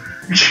up.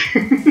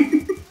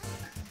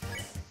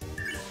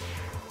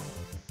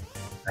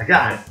 I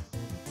got it.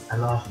 I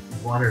lost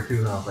 1 or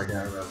 2 health, I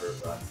can't remember,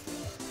 but...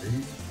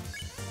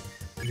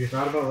 Have you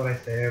thought about what I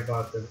say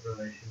about the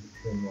relation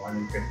between 1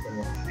 and Kristen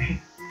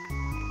Wallenstein?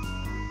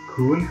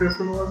 Who and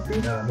Kristen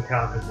Wallenstein?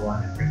 Metallica's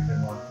 1 and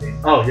Kristen Wallenstein.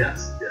 Oh,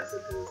 yes. Yes,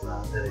 it is.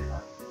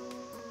 Anytime.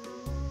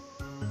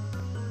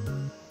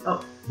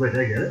 Oh, wait,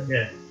 did I get it?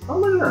 Yeah. Oh,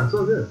 look at that, I'm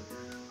so good.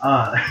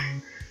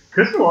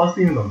 Kristen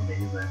Wallenstein is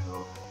amazing,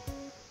 though.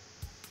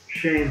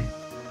 Shame.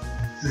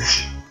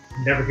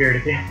 Never hear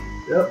it again.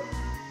 Yep.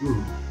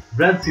 Ooh.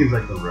 Red seems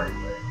like the right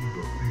way.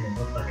 It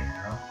looks like an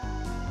arrow.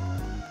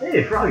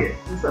 Hey, Froggy.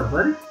 What's up,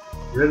 buddy?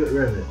 Ribbit,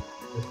 ribbit.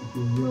 Just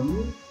between you and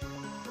me.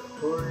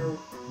 Tutorial.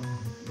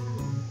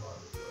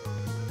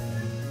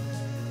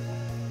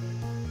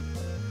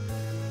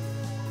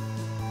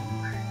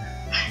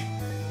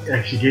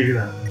 Yeah, she gave you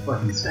that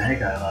fucking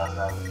stank eye last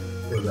time.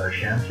 Was that a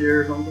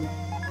Shamshir or something?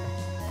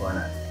 Why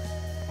not?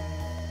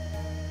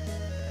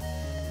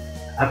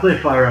 I played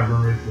Fire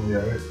Emblem recently,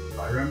 alright?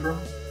 Fire Emblem?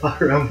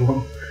 Fire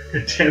Emblem.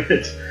 God damn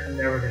it. I'm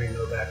never gonna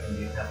go back and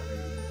be that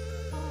lady.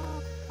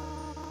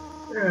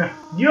 Yeah,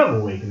 you have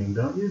Awakening,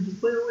 don't you? Just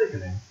play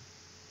Awakening.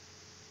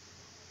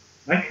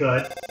 I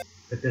could,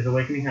 but does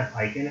Awakening have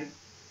Ike in it?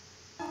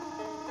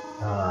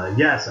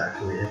 Yes,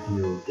 actually, if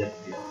you get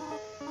the DLC.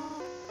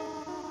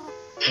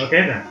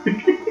 Okay then.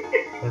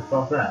 Let's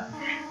solve that.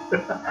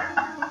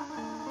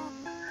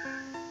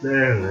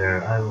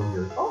 There, I will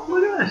do it. Oh,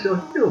 look at that, she'll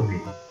heal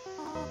me.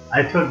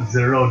 I took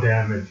 0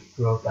 damage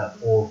throughout that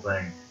whole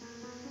thing.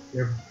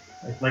 You're,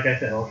 like I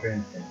said, Ultra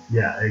Instinct.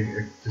 Yeah,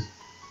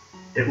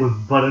 it was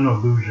but an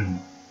illusion.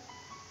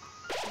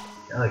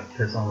 Can I like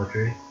piss on the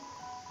tree?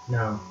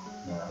 No,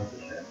 That's a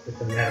shit.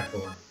 it's a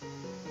metaphor.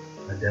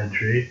 A dead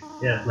tree?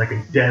 Yeah. Like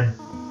a dead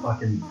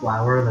fucking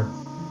flower that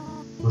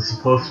was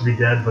supposed to be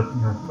dead, but it's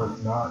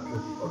not,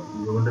 because you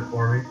fucking ruined it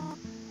for me.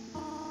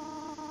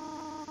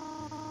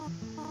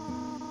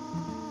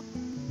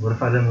 What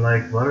if I didn't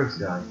like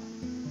butterscotch?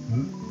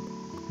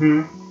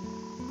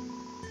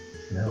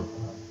 Snail.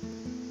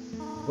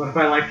 What if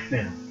I like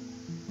snails?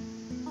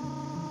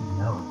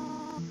 No.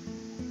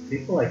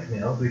 People like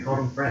snails, we call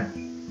them French.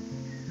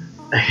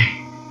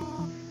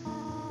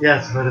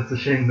 Yes, but it's a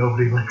shame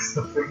nobody likes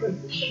the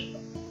French.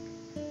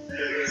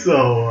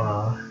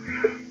 So,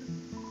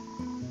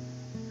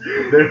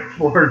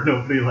 therefore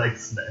nobody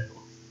likes snails.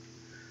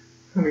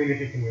 I mean, if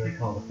you can really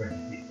call the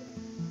French people.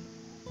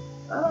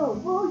 Oh,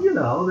 well, you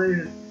know,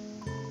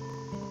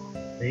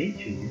 they eat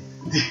cheese.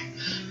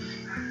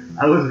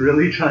 I was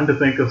really trying to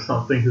think of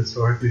something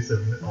historically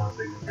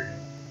significant.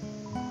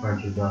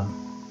 French are done.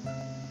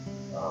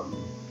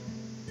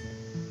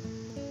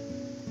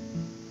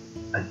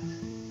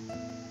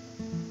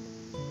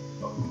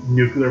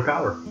 Nuclear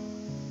power.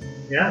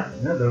 Yeah.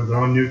 Yeah, they're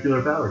on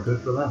nuclear power.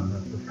 Good for them.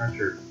 The French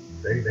are,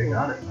 they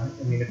got it, man.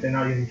 I mean, if they're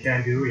not using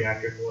Chandu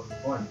reactors, what's the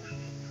point?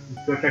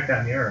 Just go check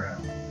that mirror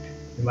out.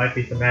 It might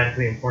be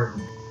thematically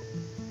important.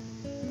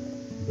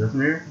 This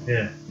mirror?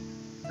 Yeah.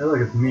 I feel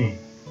like it's me.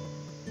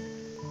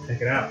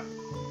 Check it out.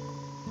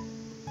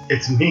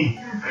 It's me.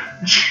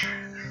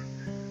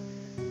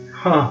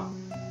 Huh.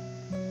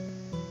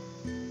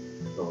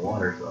 The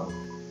water sauce.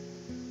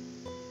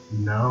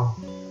 No.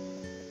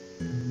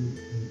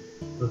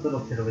 Those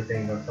little tiddly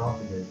things are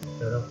sausages.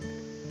 Shut up.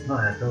 Oh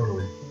yeah,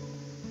 totally.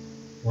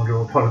 Wonder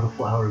what part of the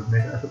flower is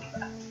made out of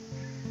that.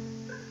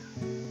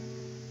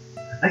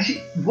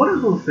 Actually, what are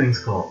those things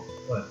called?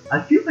 What? I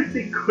feel like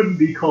they couldn't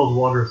be called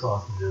water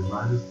sausages.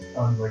 I just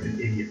sound like an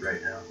idiot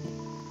right now.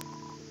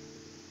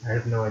 I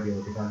have no idea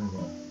what you're talking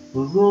about.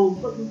 Those little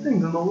fucking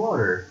things in the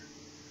water.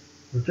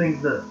 The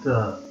things that,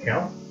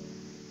 Kelp?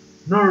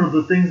 No,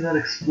 the things that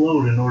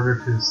explode in order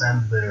to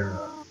send their,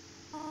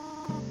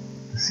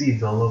 the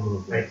seeds all over the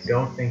I place.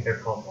 don't think they're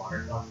called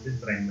water sausages,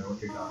 but I know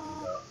what you're talking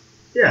about.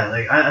 Yeah,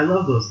 like, I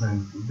love those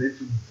things. They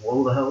just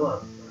blow the hell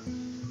up.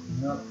 I'm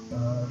not,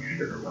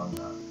 sure about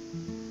that.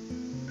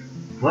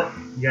 What?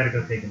 You gotta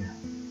go take a nap.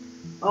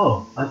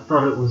 Oh, I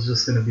thought it was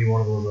just gonna be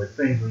one of those, like,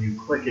 things where you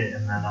click it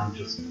and then I'm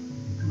just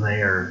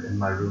there in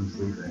my room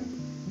sleeping.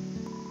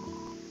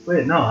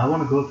 Wait, no, I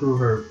want to go through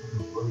her,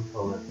 what do you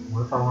call it?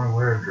 What if I want to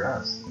wear a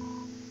dress?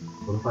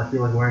 What if I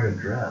feel like wearing a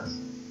dress?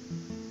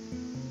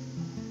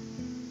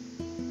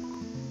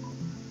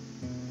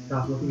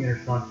 Stop looking at her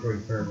sock story,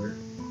 pervert.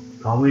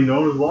 Commonly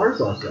known as water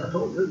sauce. I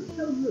told you,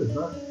 it's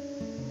not.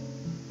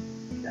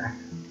 Yeah.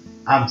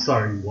 I'm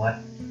sorry, what?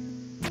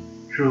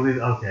 Truly,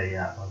 okay,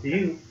 yeah. Do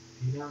you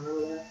not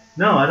remember that?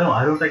 No, I don't.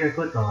 I don't think I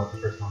clicked on it the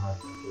first time I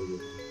played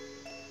it.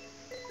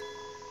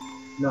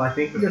 No, I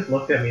think you just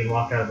looked at me and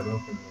walked out of the room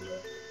for a little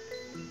bit.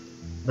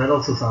 That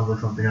also sounds like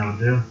something I would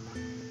do.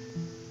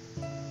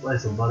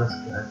 Slice of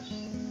butterscotch.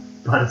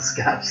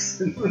 Butterscotch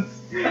cinnamons.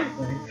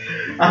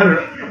 I don't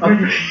know.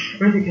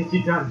 When you get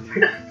you done.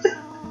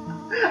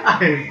 I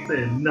ain't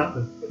saying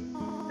nothing.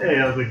 Hey,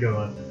 how's it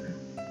going?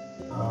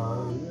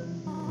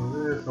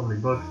 There's so many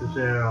books to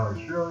share. I'll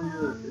show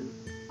you.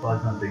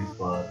 Bug hunting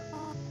spot.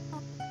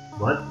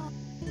 What?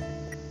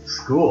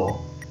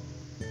 School?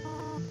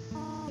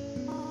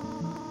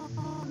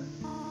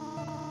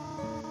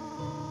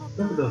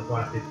 Look at those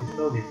glasses. You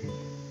stole these things.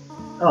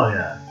 Oh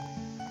yeah.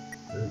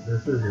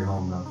 This is your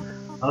home now.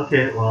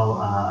 Okay, well,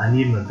 I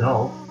need an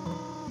adult.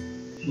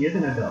 She is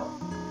an adult.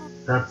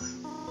 That's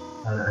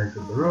how to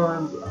exit the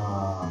ruins.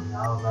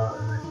 How about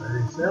an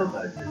exciting sales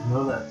act? Did you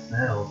know that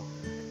snails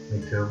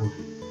make terrible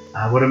food?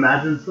 I would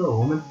imagine so,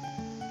 woman.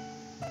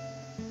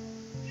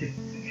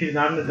 She's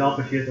not an adult,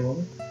 but she is a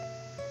woman?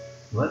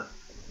 What?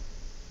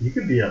 You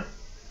could be a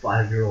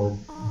 5-year-old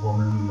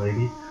woman,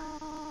 lady.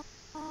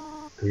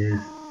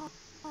 Please.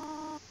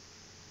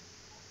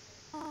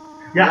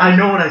 Yeah, I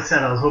know what I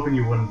said. I was hoping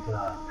you wouldn't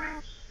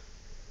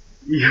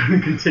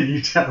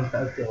continue down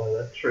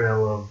that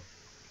trail of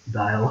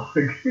dialogue.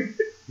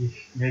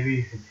 Maybe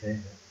you should save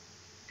it.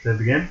 Should I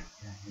begin?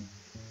 Yeah,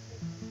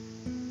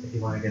 if you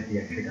want to get the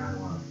extra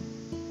dialogue.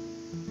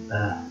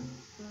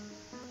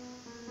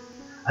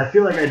 I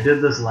feel like I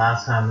did this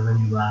last time and then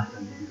you laughed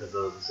at me because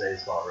there was a save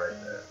spot right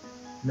there.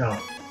 No.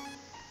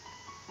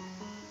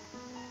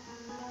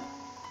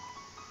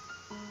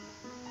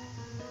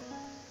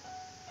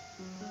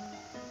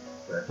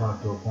 Did I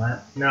talk to a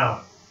plant?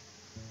 No.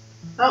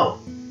 Oh!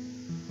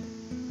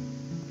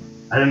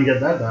 I didn't get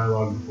that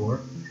dialogue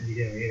before. You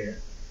didn't read it.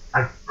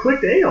 I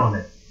clicked A on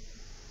it.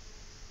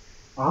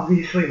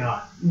 Obviously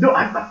not. No,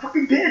 I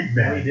fucking did,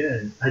 man. No, you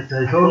did. I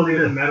totally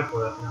did. A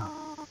metaphor, that's not.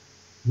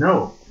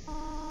 No.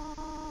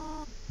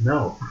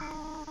 No.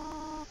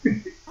 As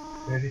soon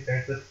as you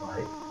finish this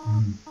fight,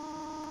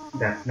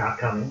 that's not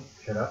coming.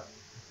 Shut up.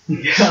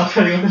 Yeah, I'll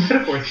tell you what the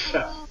metaphor is.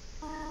 Shut up.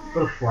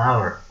 Put a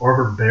flower or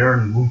her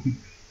barren womb.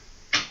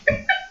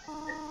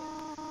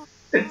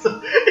 It's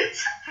a.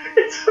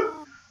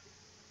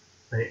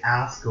 They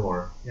ass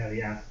gore. Yeah,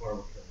 the ass gore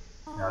will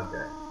kill you.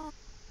 Okay.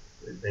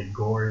 They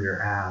gore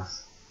your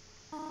ass.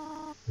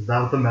 Is that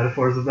what the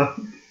metaphor is about?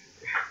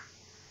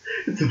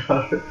 It's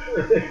about her.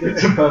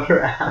 It's about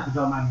her ass. It's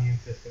about my immune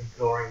system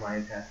goring my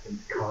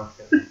intestines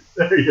constantly.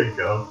 There you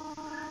go.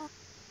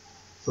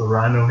 So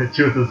Rhino hit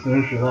you with his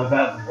finisher that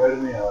badly, right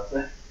in the ass.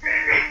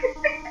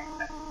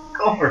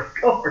 Go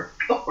for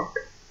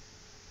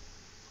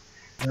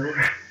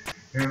it.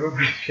 Remember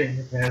when Shane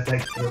McMahon's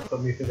like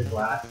put me through the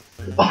glass?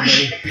 Oh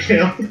shit!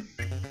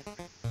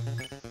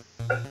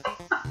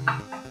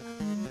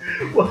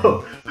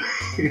 Whoa!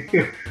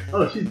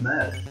 Oh, she's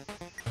mad.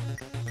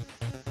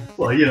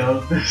 Well, you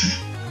know,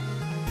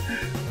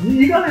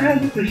 you gotta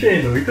hand it to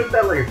Shane though. He took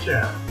that like a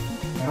champ.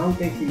 I don't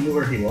think he knew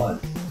where he was.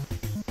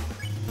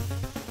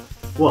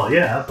 Well,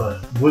 yeah,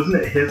 but wasn't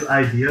it his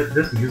idea?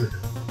 This music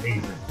is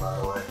amazing, by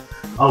the way.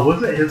 Oh,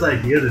 wasn't it his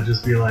idea to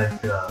just be like,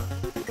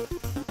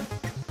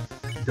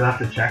 do I have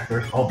to check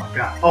first? Oh my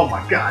god! Oh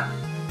my god!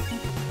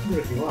 Do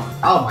what you want.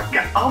 Oh my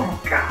god! Oh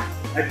my god!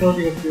 I told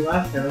you what to do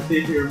last time. Let's see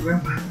if you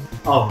remember.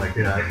 Oh my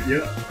god!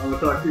 Yeah, I'm gonna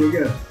talk to you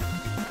again.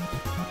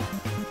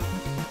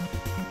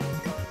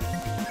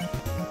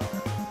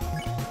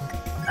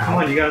 Come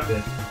on, you got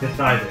this. Just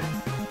Isaac.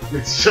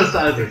 It's just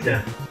Isaac,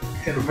 yeah.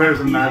 Prepares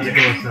a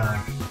magical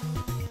attack.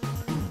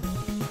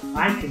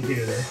 I can do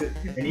this.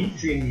 And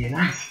he's seeing me and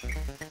Isaac.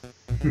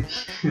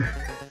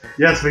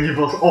 Yes, but you've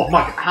also. Oh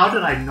my god, how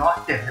did I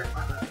not get hit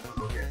by that?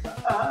 Okay.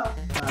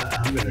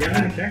 I'm gonna. You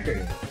haven't checked her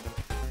yet.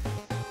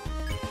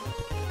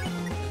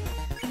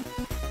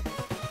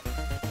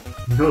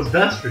 He knows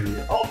best for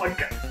you. Oh my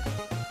god.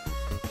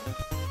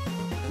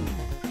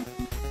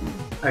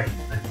 I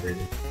can save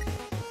it.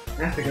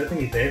 That's a good thing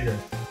he saved her.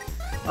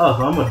 Oh,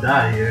 so I'm gonna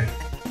die here.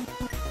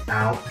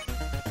 Ow.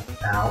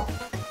 Ow.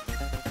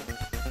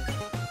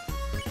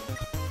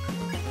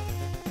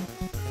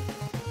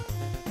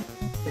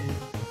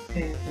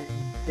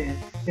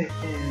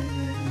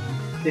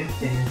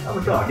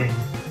 I'm talking.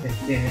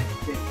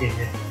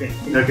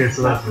 Okay,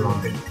 so that's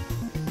wrong.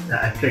 Yeah,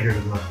 I figured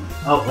as much.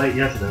 Oh, wait,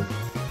 yes it is.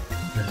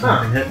 There's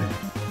something hit me.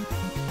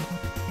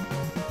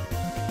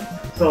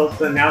 So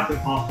now it's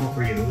impossible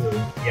for you to lose.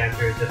 The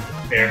answer is just to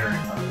spare her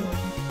and not lose.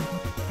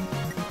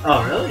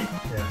 Oh, really?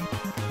 Yeah.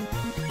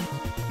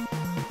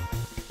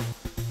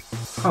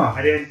 Huh. I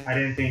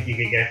didn't think you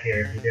could get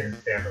here if you didn't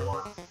spare her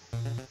once.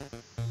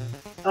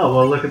 Oh,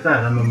 well, look at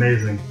that. I'm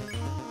amazing.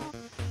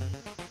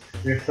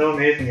 You're so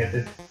amazing at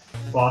this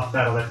boss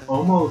battle that's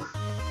almost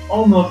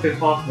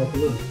impossible to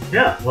lose.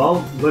 Yeah,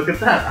 well, look at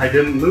that. I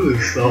didn't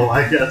lose, so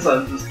I guess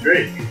I'm just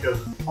great because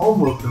it's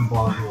almost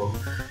impossible.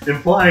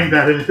 Implying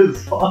that it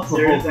is possible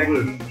There is to actually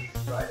lose. unique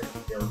pride if she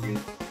kills you.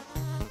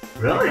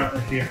 Really?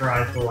 She her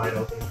eyes go wide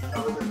open and she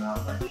covers her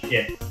mouth like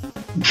shit.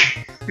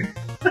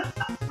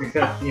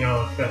 Except, you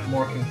know, except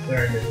more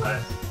concerned and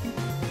less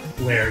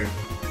scary.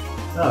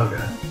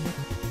 Okay.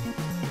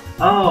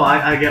 Oh,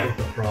 I get what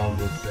the frog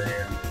was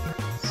saying.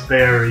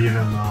 Spare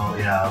even though,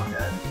 yeah,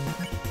 okay.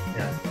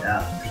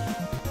 Yeah.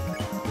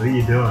 What are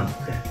you doing?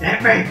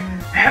 Hit me!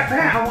 Hit me!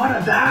 I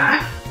wanna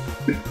die!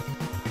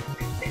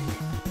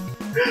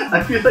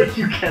 I feel like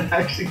you can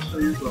actually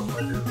kill yourself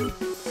by doing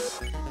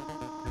this.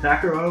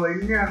 Attack her away.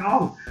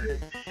 No!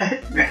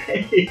 Hit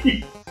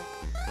me!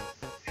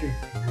 She's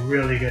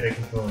really good at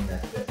controlling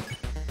that shit.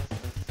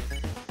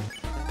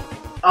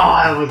 Oh,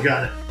 I almost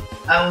got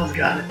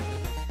it.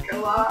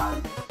 Come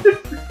on!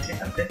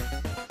 Damn it.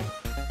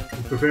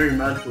 I'm preparing a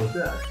magical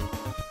attack.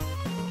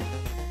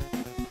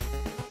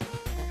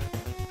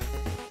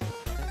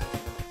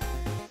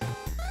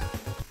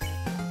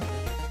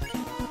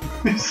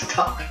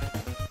 Stop.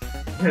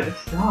 Yeah,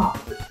 stop.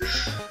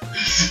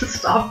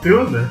 Stop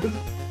doing this.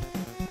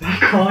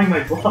 Stop calling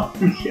my bluff.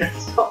 Yeah,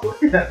 stop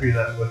looking at me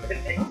that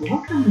way. Don't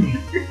look at me.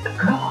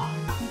 God.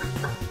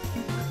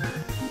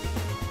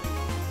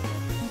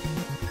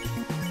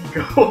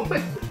 Go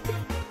away.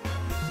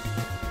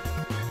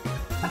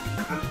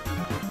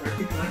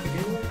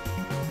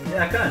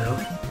 Yeah, kind of.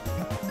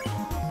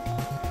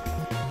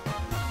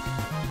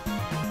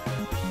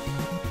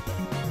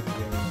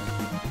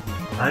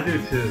 I do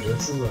too.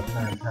 This is a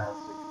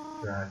fantastic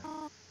track.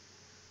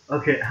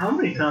 Okay, how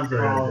many times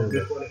are I gonna do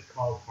This this? one is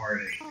called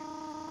Heartache.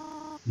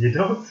 You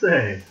don't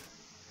say.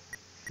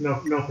 No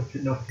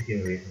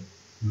particular reason.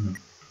 Hmm.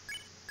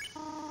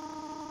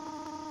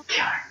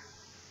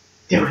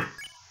 Do it.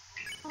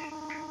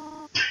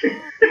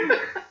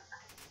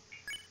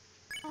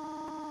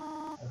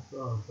 So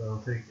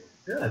I'll take it.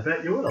 Yeah, I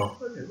bet you will.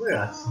 Look at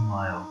that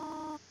smile.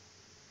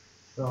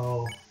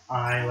 So,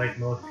 I, like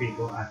most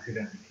people,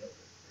 accidentally killed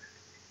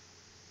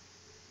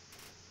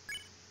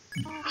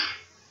it.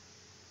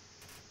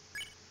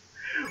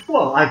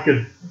 Well, I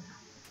could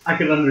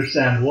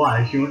understand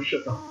why. She won't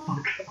shut the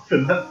fuck up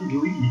and let me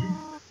leave.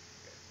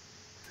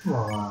 Come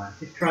on,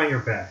 she's trying her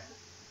best.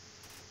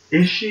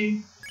 Is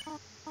she?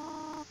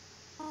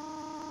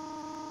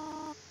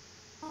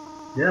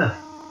 Yes.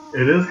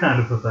 It is kind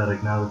of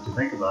pathetic now that you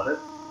think about it.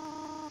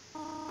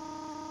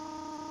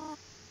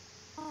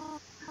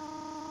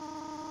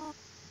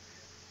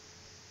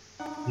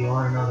 You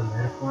want another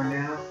metaphor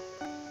now?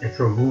 It's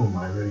her womb,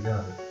 I already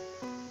got it.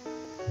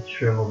 It's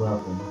shriveled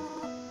up and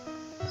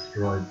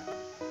destroyed.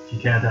 She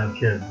can't have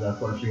kids,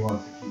 that's why she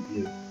wants to keep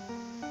you.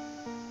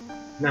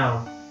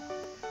 No.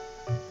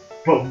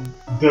 But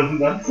doesn't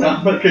that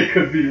sound like it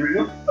could be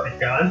real? It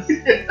does?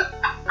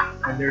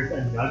 And there's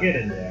a nugget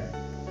in there.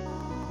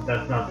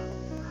 That's not...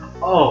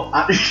 Oh,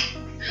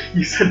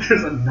 you said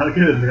there's a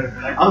nugget in there.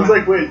 I was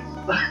like, wait,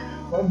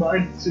 my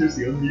mind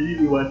seriously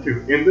immediately went to,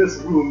 in this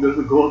room there's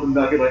a golden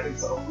nugget I can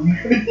sell for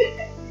money.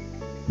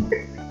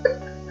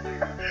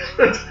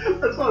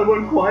 That's why I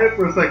went quiet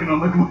for a second.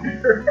 I'm like,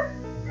 where?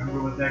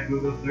 Remember what that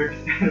Google search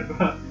said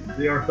about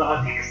the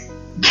orthotics?